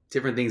know,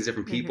 different things,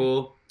 different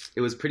people?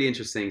 It was pretty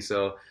interesting.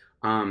 So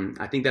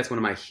I think that's one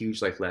of my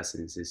huge life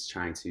lessons, is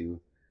trying to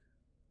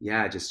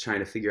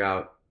figure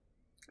out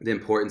the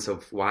importance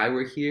of why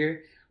we're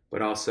here,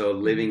 but also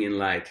living in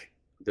like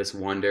this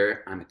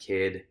wonder. I'm a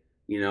kid,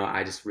 you know,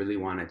 I just really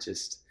want to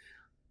just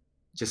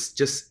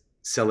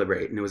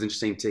celebrate. And it was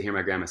interesting to hear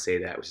my grandma say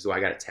that, which is why I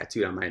got it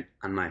tattooed on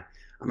my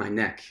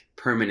neck,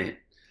 permanent,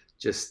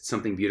 just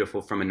something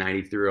beautiful from a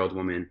 93-year-old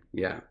woman.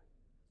 Yeah.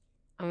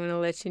 I'm going to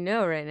let you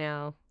know right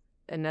now,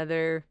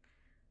 another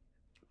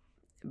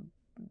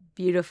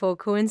beautiful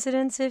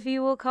coincidence, if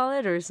you will call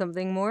it, or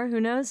something more,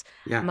 who knows?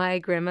 Yeah. My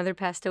grandmother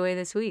passed away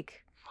this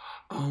week.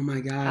 Oh my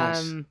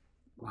gosh.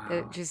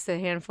 Wow. Just a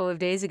handful of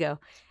days ago.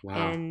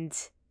 Wow.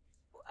 And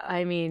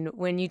I mean,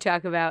 when you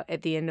talk about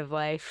at the end of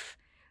life,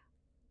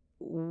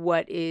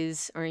 what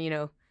is, or, you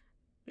know,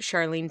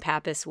 Charlene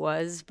Pappas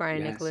was,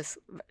 Brian Nicholas,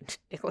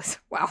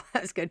 wow,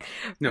 that was good.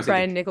 No,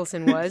 Brian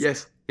Nicholson was.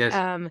 Yes.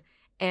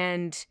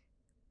 And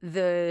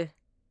I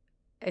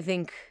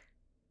think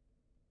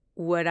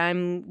what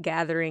I'm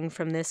gathering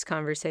from this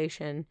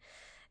conversation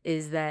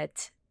is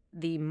that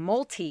the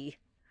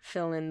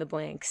fill in the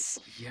blanks,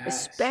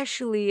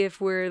 especially if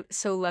we're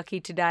so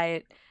lucky to die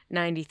at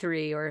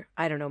 93, or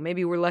I don't know,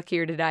 maybe we're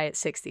luckier to die at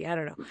 60. I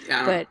don't know.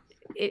 Yeah, but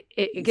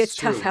it gets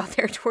tough out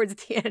there towards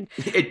the end.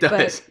 It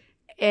does.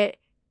 But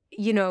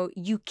you know,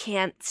 you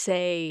can't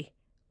say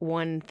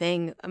one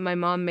thing. My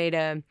mom made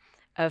a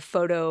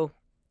photo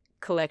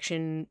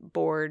collection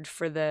board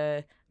for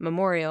the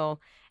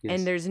memorial,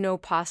 and there's no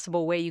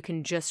possible way you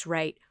can just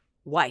write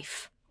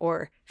wife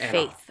or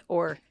faith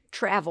or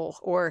travel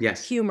or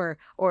humor,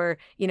 or,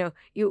 you know,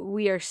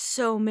 we are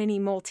so many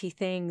multi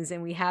things,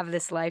 and we have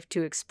this life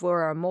to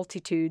explore our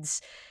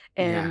multitudes,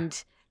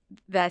 and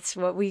that's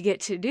what we get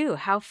to do.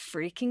 How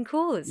freaking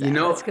cool is that? You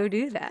know, let's go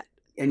do that.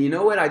 And you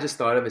know what I just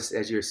thought of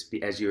as you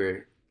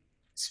were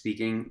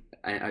speaking,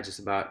 I just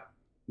about,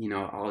 you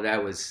know, all of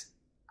that was,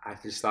 I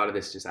just thought of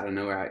this just out of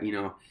nowhere. You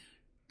know,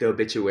 the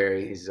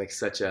obituary is like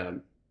such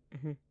a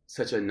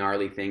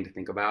gnarly thing to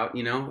think about,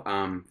 you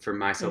know. For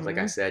myself, like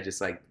I said, just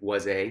like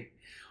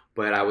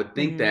but I would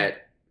think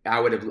that I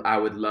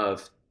would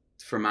love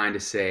for mine to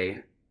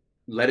say,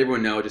 let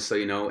everyone know, just so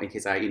you know, in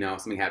case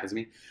something happens to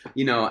me,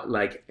 you know,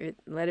 like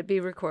let it be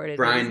recorded.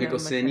 Brian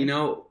Mickelson, you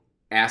know,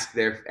 ask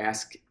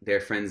their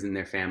friends and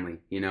their family,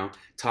 you know,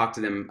 talk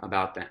to them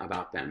about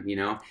them, you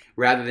know,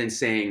 rather than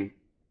saying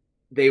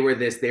they were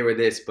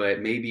this, but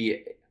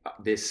maybe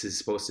this is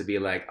supposed to be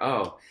like,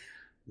 oh,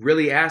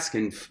 really ask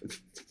and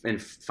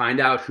find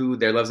out who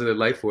their loves of their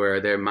life were,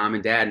 their mom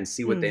and dad, and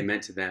see what they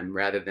meant to them,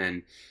 rather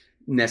than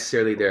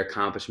necessarily their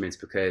accomplishments,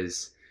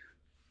 because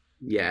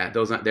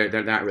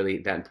they're not really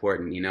that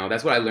important, you know.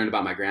 That's what I learned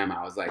about my grandma.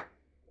 I was like,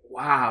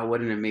 wow,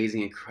 what an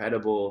amazing,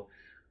 incredible,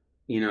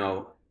 you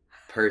know,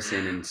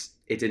 person, and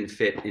it didn't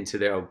fit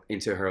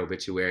into her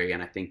obituary.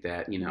 And I think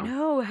that, you know,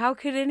 no, how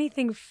could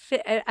anything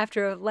fit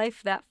after a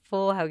life that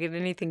full? How could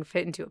anything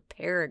fit into a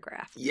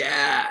paragraph?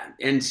 Yeah,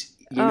 and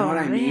you know what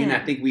I mean. I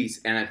think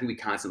we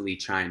constantly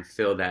try and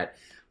fill that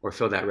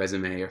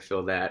resume, or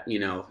fill that, you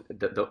know,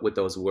 with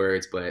those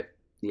words, but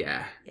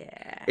yeah,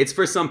 it's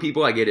for some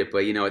people, I get it, but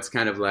you know, it's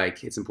kind of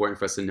like, it's important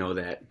for us to know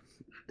that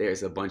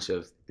there's a bunch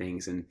of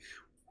things, and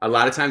a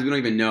lot of times we don't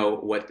even know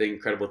what the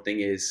incredible thing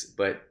is,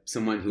 but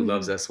someone who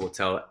loves us will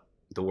tell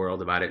the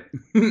world about it.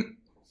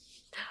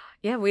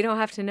 Yeah, we don't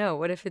have to know.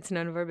 What if it's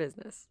none of our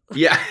business?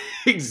 Yeah,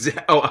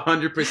 exactly. Oh,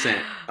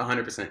 100%.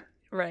 100%.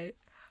 Right.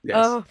 Yes.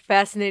 Oh,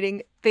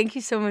 fascinating. Thank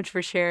you so much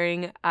for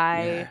sharing.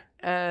 I'm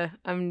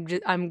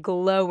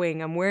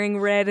glowing. I'm wearing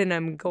red and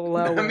I'm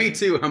glowing. Me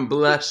too. I'm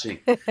blushing.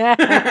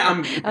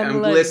 I'm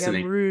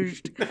glistening. I'm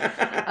rouged.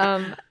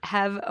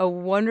 Have a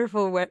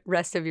wonderful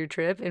rest of your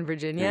trip in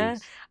Virginia.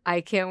 Thanks.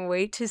 I can't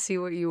wait to see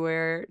what you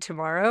wear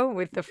tomorrow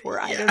with the 4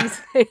 items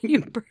that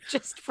you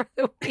purchased for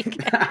the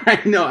weekend. I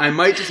know. I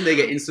might just make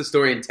an Insta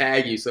story and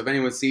tag you, so if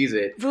anyone sees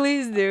it,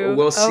 please do.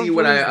 We'll see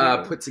what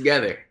I put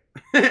together.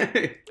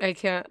 I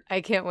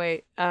can't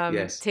wait.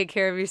 Yes. Take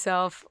care of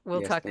yourself.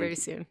 We'll talk very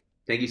soon.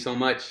 Thank you so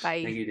much.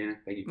 Bye. Thank you, Dana.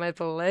 Thank you. My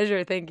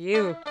pleasure. Thank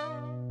you.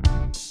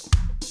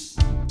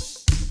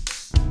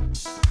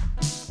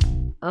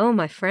 Oh,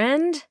 my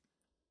friend.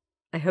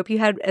 I hope you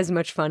had as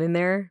much fun in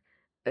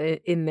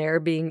there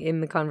being in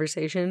the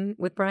conversation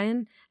with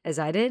Brian as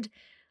I did.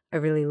 I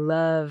really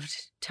loved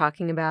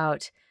talking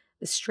about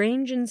the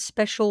strange and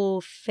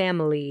special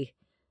family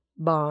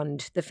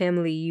bond, the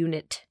family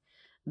unit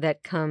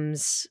that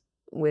comes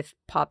with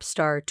pop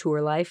star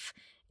tour life.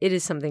 It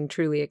is something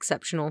truly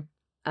exceptional.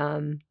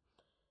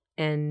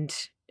 And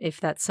if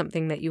that's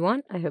something that you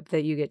want, I hope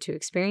that you get to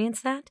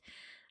experience that.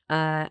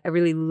 I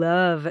really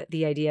love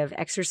the idea of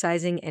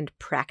exercising and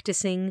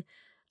practicing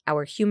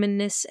our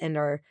humanness and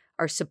our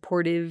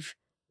supportive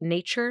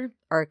nature,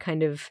 our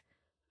kind of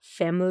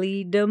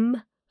familyness.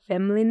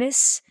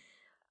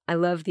 I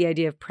love the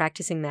idea of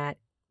practicing that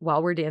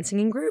while we're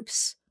dancing in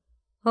groups.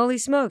 Holy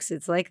smokes,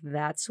 it's like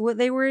that's what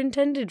they were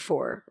intended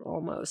for,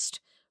 almost.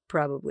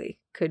 Probably.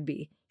 Could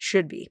be.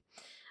 Should be.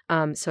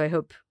 So I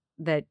hope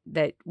that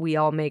we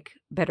all make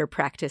better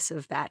practice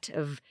of that,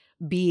 of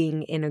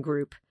being in a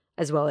group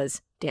as well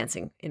as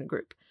dancing in a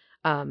group.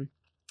 I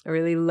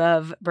really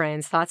love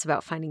Brian's thoughts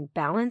about finding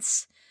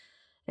balance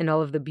and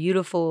all of the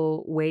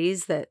beautiful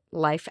ways that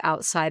life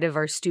outside of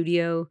our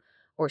studio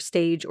or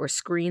stage or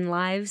screen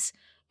lives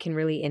can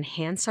really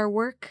enhance our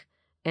work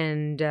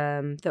and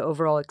the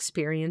overall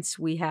experience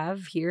we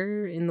have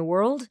here in the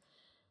world.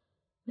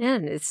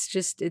 Man, it's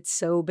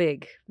so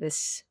big,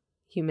 this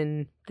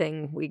human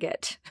thing we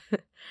get.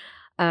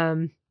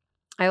 I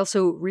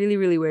also really,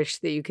 really wish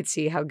that you could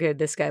see how good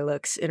this guy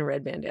looks in a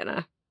red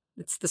bandana.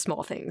 It's the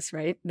small things,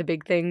 right? The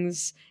big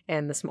things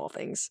and the small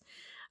things.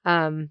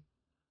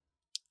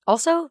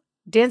 Also,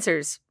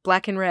 dancers,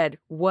 black and red.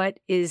 What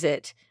is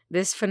it?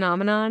 This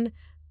phenomenon,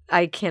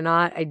 I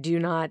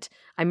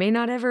may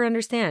not ever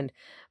understand.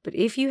 But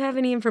if you have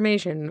any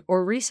information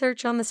or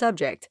research on the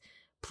subject,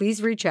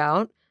 please reach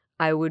out.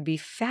 I would be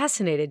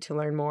fascinated to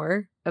learn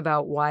more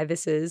about why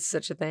this is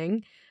such a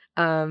thing.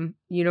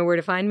 You know where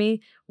to find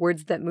me.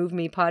 Words That Move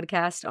Me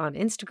podcast on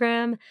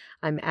Instagram.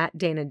 I'm at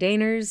Dana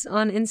Dainers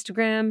on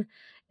Instagram.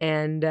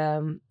 And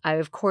I,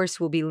 of course,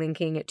 will be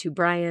linking to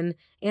Brian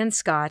and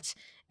Scott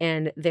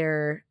and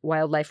their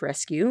wildlife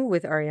rescue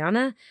with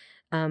Ariana.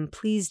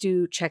 Please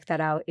do check that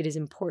out. It is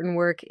important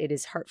work. It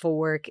is heartful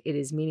work. It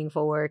is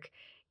meaningful work.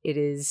 It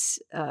is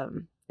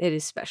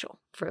special,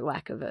 for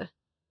lack of a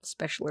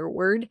specialer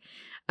word.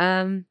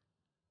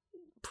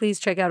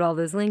 Please check out all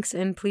those links,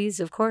 and please,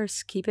 of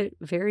course, keep it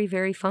very,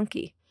 very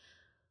funky.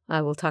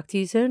 I will talk to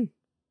you soon.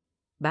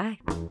 Bye.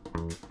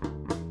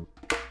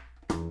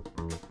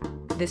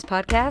 This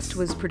podcast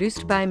was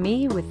produced by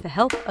me with the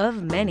help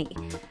of many.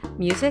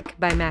 Music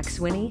by Max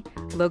Winnie,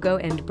 logo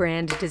and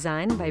brand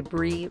design by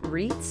Bree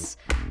Reitz,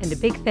 and a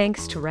big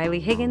thanks to Riley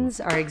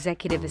Higgins, our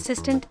executive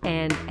assistant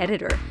and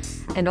editor.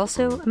 And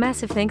also a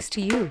massive thanks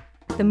to you,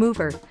 the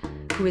mover,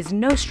 who is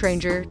no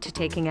stranger to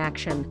taking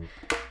action.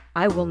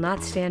 I will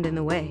not stand in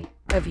the way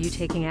of you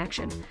taking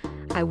action.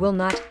 I will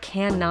not,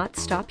 cannot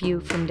stop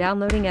you from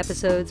downloading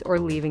episodes or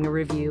leaving a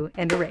review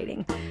and a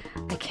rating.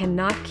 I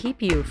cannot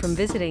keep you from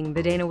visiting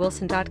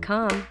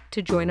thedanawilson.com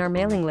to join our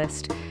mailing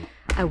list.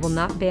 I will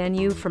not ban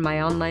you from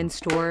my online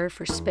store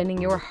for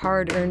spending your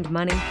hard-earned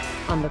money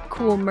on the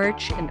cool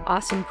merch and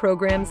awesome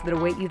programs that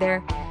await you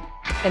there.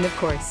 And of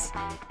course,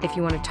 if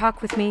you want to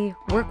talk with me,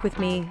 work with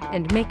me,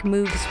 and make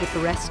moves with the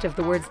rest of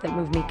the Words That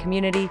Move Me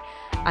community,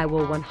 I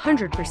will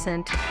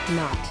 100%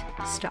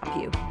 not stop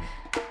you.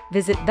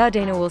 Visit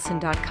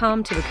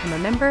thedanawilson.com to become a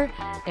member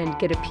and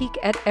get a peek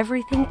at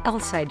everything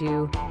else I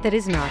do that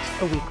is not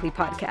a weekly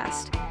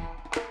podcast.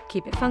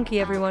 Keep it funky,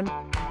 everyone.